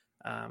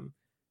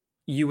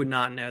 You would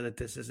not know that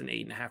this is an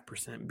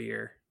 8.5%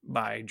 beer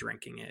by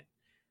drinking it.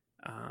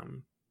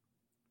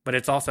 But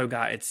it's also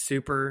it's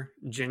super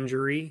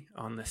gingery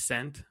on the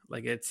scent.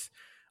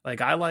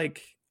 I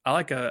like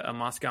a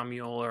Moscow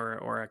Mule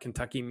or a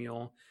Kentucky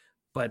Mule,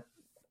 but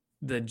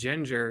the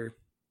ginger,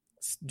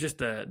 just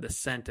the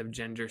scent of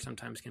ginger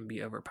sometimes can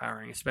be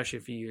overpowering, especially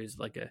if you use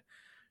like a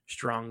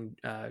strong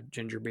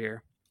ginger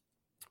beer.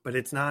 But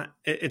it's not.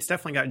 It's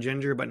definitely got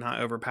ginger, but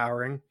not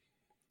overpowering.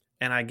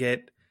 And I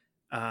get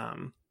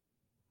a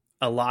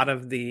lot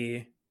of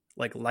the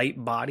light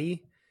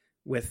body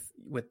with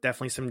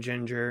definitely some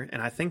ginger,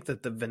 and I think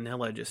that the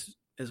vanilla just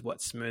is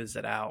what smooths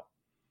it out.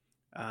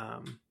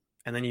 And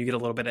then you get a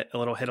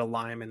little hit of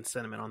lime and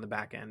cinnamon on the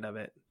back end of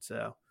it.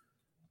 So,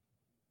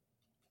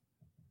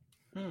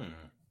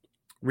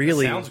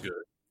 really that sounds good.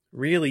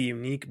 Really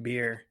unique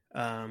beer.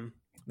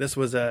 This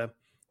was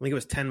I think it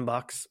was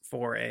 $10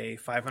 for a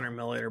 500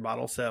 milliliter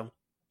bottle. So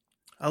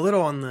a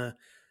little on the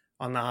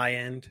high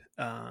end,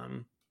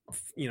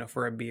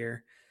 for a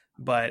beer,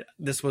 but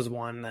this was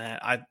one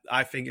that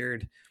I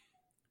figured,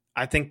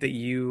 I think that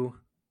you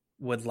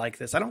would like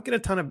this. I don't get a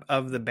ton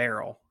of the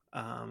barrel.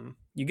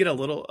 You get a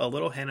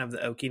little hint of the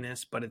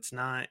oakiness, but it's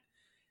not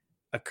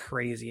a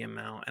crazy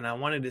amount. And I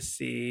wanted to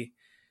see,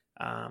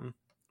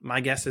 My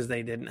guess is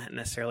they didn't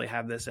necessarily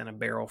have this in a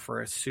barrel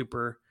for a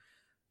super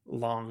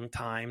long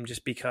time,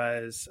 just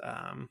because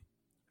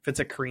if it's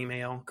a cream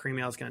ale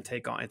is going to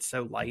take on, it's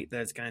so light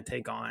that it's going to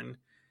take on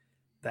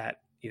that,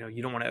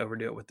 you don't want to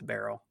overdo it with the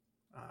barrel.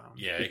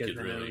 It could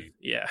really,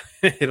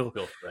 it'll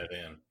filter that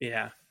in.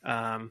 Yeah.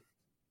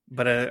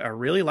 But a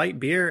really light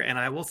beer. And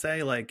I will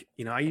say, like,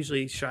 I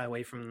usually shy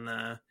away from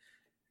the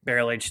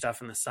barrel aged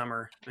stuff in the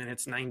summer. I mean,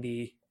 it's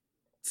 90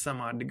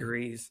 some odd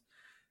degrees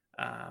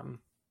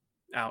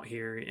out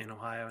here in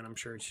Ohio, and I'm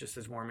sure it's just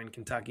as warm in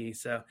Kentucky.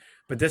 So,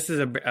 but this is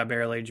a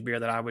barrel aged beer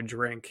that I would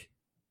drink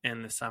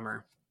in the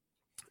summer,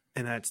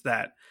 and that's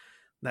that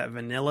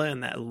vanilla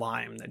and that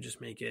lime that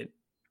just make it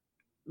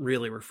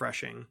really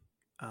refreshing,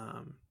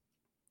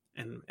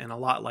 and a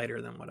lot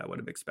lighter than what I would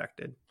have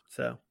expected.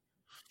 So,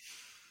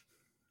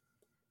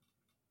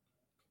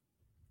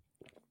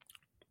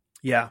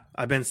 yeah,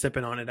 I've been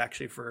sipping on it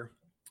actually for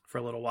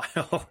a little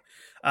while.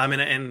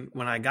 And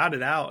when I got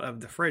it out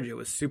of the fridge, it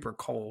was super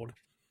cold.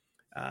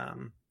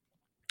 And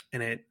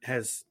it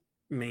has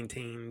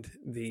maintained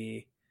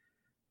the,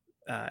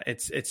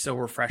 it's so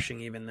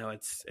refreshing, even though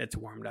it's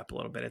warmed up a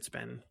little bit. It's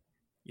been,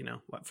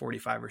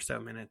 45 or so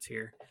minutes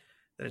here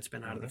that it's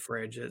been out of the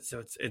fridge.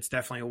 So it's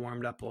definitely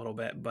warmed up a little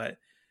bit, but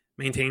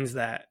maintains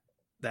that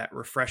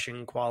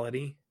refreshing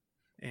quality.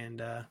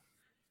 And,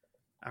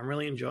 I'm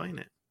really enjoying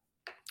it.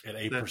 At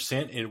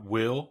 8%, it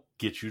will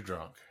get you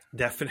drunk.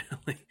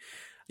 Definitely.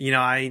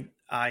 I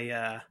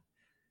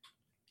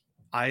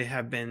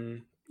have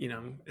been,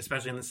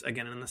 especially in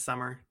the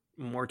summer,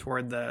 more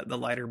toward the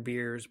lighter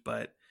beers,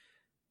 but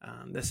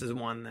this is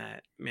one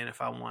that, man,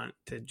 if I want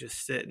to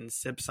just sit and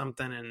sip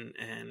something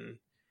and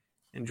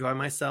enjoy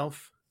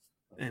myself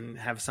and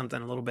have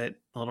something a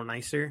little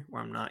nicer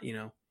where I'm not,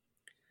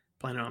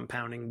 planning on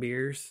pounding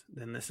beers,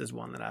 then this is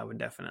one that I would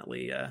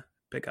definitely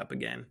pick up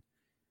again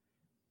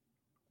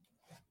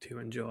to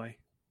enjoy.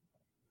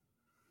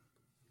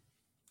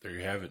 There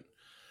you have it.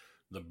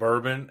 The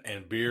bourbon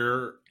and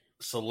beer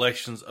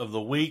selections of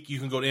the week. You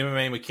can go to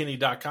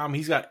MMAMcKinney.com.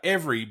 He's got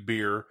every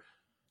beer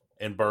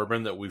and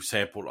bourbon that we've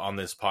sampled on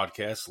this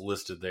podcast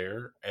listed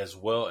there, as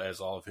well as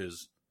all of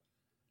his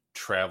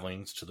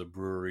travelings to the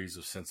breweries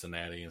of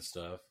Cincinnati and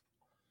stuff.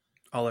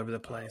 All over the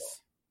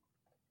place.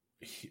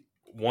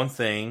 One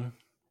thing,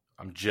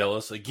 I'm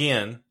jealous.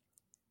 Again,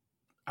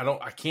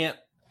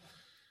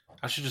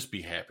 I should just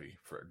be happy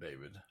for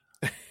David.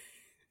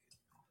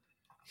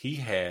 He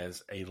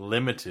has a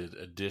limited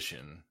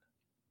edition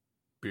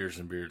Beers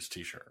and Beards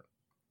t-shirt.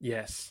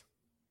 Yes.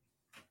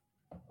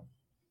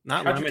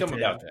 Not How'd limited. you come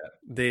about that?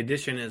 The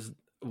edition is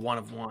one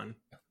of one.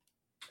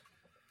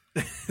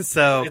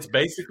 So it's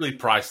basically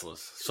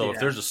priceless. So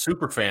if there's a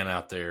super fan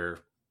out there,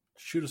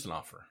 shoot us an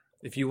offer.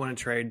 If you want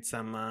to trade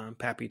some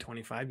Pappy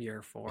 25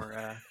 year for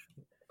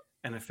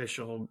an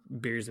official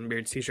Beers and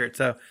Beards t-shirt.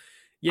 So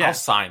yeah. I'll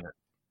sign it.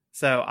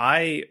 So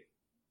I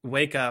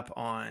wake up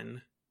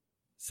on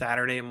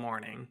Saturday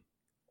morning.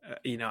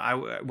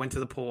 I went to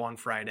the pool on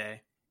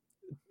Friday,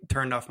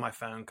 turned off my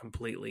phone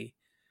completely.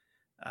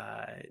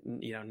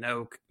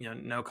 No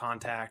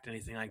contact,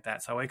 anything like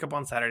that. So I wake up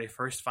on Saturday,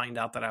 first find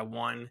out that I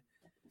won.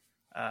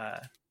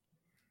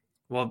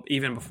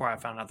 Even before I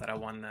found out that I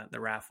won the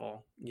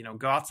raffle,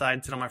 go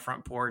outside, sit on my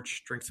front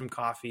porch, drink some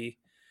coffee,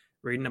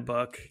 reading a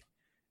book.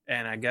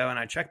 And I go and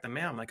I check the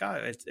mail. I'm like,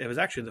 it was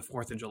actually the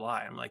 4th of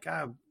July. I'm like,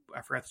 I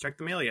forgot to check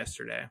the mail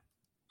yesterday.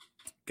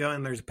 Go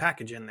and there's a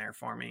package in there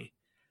for me.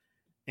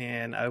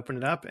 And I open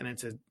it up and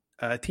it's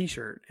a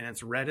t-shirt and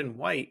it's red and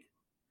white.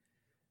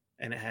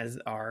 And it has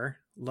our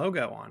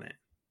logo on it.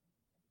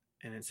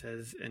 And it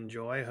says,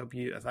 enjoy.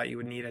 I thought you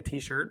would need a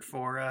t-shirt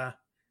for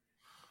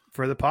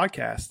the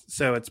podcast.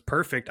 So it's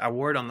perfect. I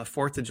wore it on the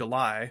 4th of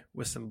July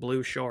with some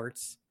blue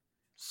shorts,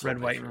 red,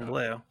 white, and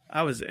blue.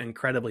 I was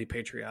incredibly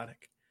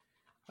patriotic.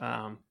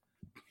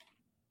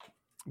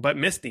 But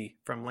Misty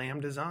from Lamb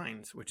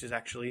Designs, which is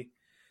actually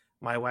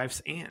my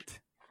wife's aunt,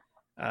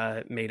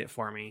 made it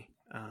for me.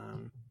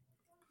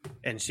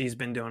 And she's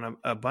been doing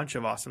a bunch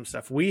of awesome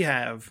stuff. We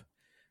have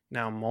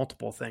now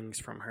multiple things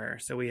from her.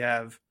 So we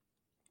have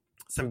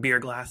some beer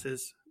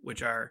glasses,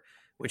 which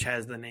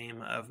has the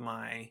name of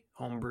my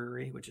home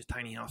brewery, which is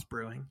Tiny House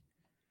Brewing.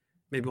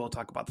 Maybe we'll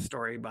talk about the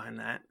story behind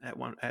that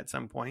at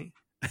some point.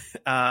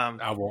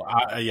 I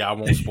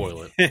won't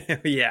spoil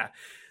it. Yeah.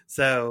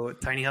 So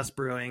Tiny House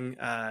Brewing,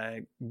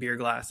 beer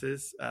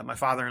glasses. My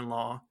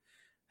father-in-law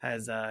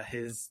has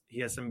he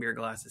has some beer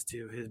glasses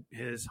too.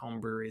 His home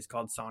brewery is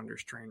called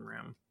Saunders Train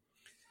Room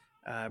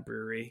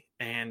Brewery,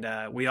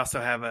 and we also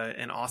have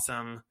an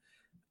awesome.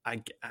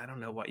 I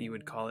don't know what you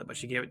would call it, but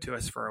she gave it to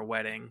us for a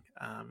wedding.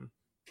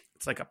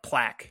 It's like a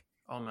plaque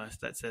almost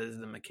that says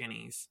the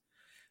McKinneys,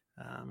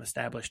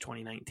 established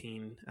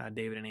 2019.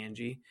 David and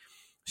Angie.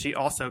 She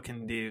also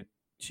can do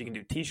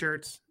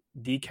t-shirts,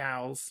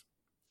 decals,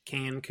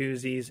 can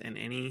koozies, and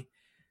any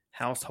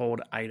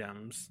household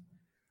items.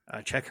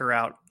 Check her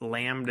out,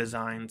 Lamb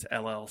Designs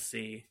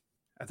LLC.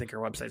 I think her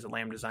website is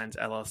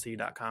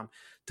lambdesignsllc.com.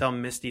 Tell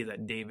Misty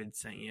that David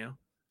sent you,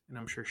 and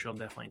I'm sure she'll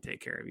definitely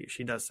take care of you.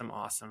 She does some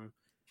awesome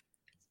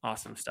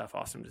awesome stuff,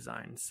 awesome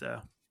designs.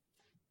 So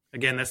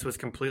again, this was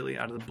completely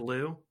out of the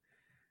blue,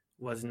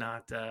 was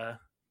not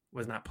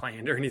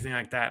planned or anything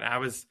like that. I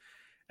was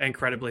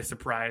incredibly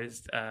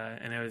surprised,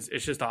 and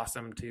it's just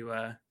awesome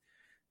to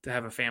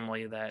have a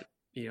family that,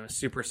 you know, is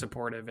super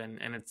supportive, and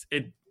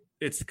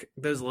it's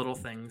those little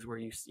things where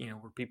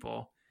where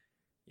people,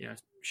 you know,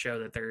 show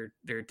that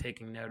they're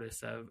taking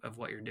notice of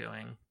what you're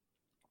doing.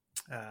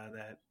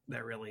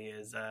 That really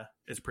is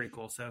pretty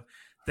cool. So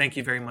thank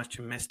you very much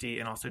to Misty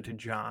and also to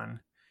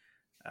John.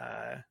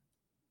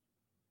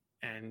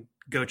 And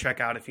go check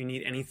out if you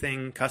need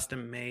anything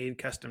custom made,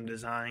 custom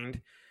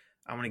designed.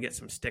 I want to get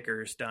some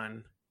stickers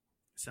done,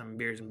 some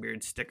Beers and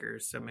Beards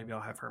stickers. So maybe I'll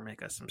have her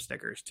make us some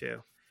stickers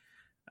too.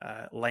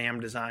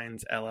 Lamb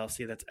Designs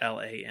LLC. That's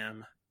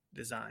LAM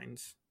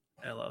Designs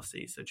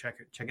LLC. So check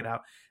it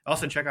out.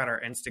 Also check out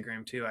our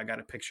Instagram too. I got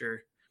a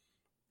picture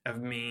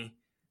of me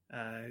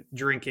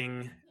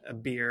drinking a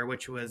beer,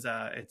 which was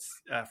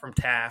it's from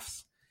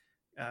Taft's,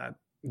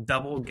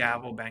 Double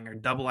Gavel Banger,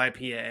 double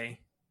IPA.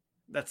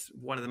 That's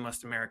one of the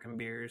most American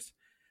beers,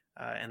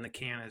 and the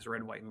can is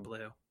red, white, and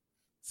blue.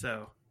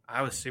 So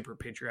I was super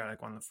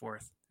patriotic on the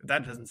 4th. If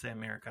that doesn't say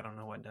America, I don't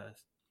know what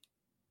does.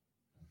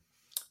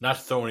 Not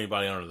to throw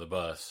anybody under the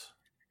bus,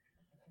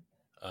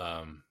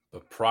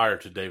 but prior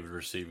to David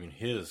receiving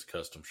his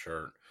custom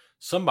shirt,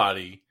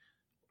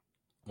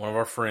 one of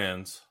our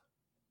friends,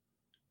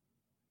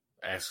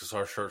 asked us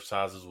our shirt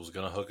sizes, was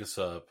going to hook us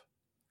up.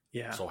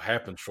 Yeah. So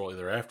happened shortly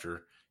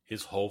thereafter,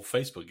 his whole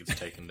Facebook gets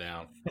taken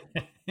down.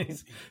 he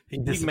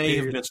may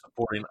have been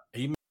supporting.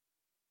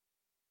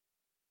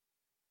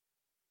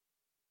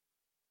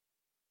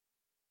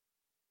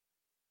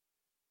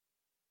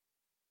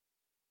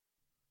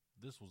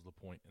 This was the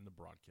point in the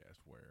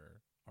broadcast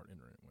where our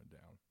internet went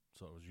down.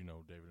 So as you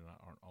know, David and I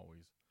aren't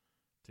always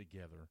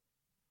together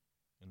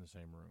in the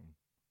same room.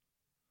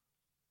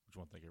 I just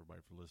want to thank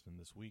everybody for listening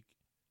this week.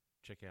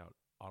 Check out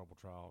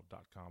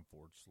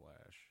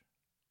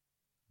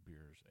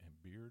audibletrial.com/beers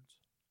and beards.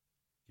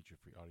 Get your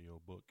free audio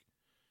book,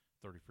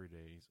 30 free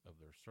days of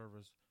their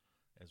service,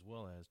 as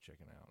well as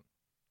checking out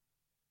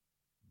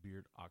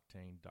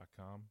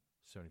beardoctane.com,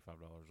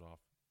 $75 off,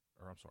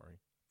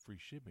 free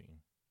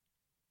shipping,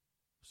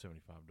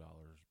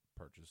 $75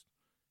 purchased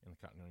in the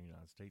continental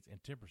United States,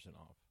 and 10%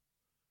 off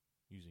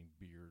using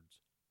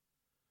Beers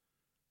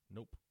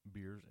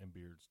and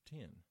Beards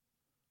 10.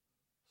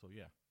 So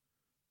yeah,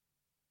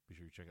 be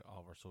sure you check out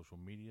all of our social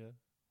media.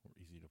 We're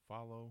easy to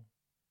follow.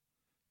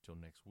 Till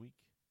next week,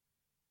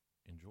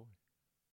 enjoy.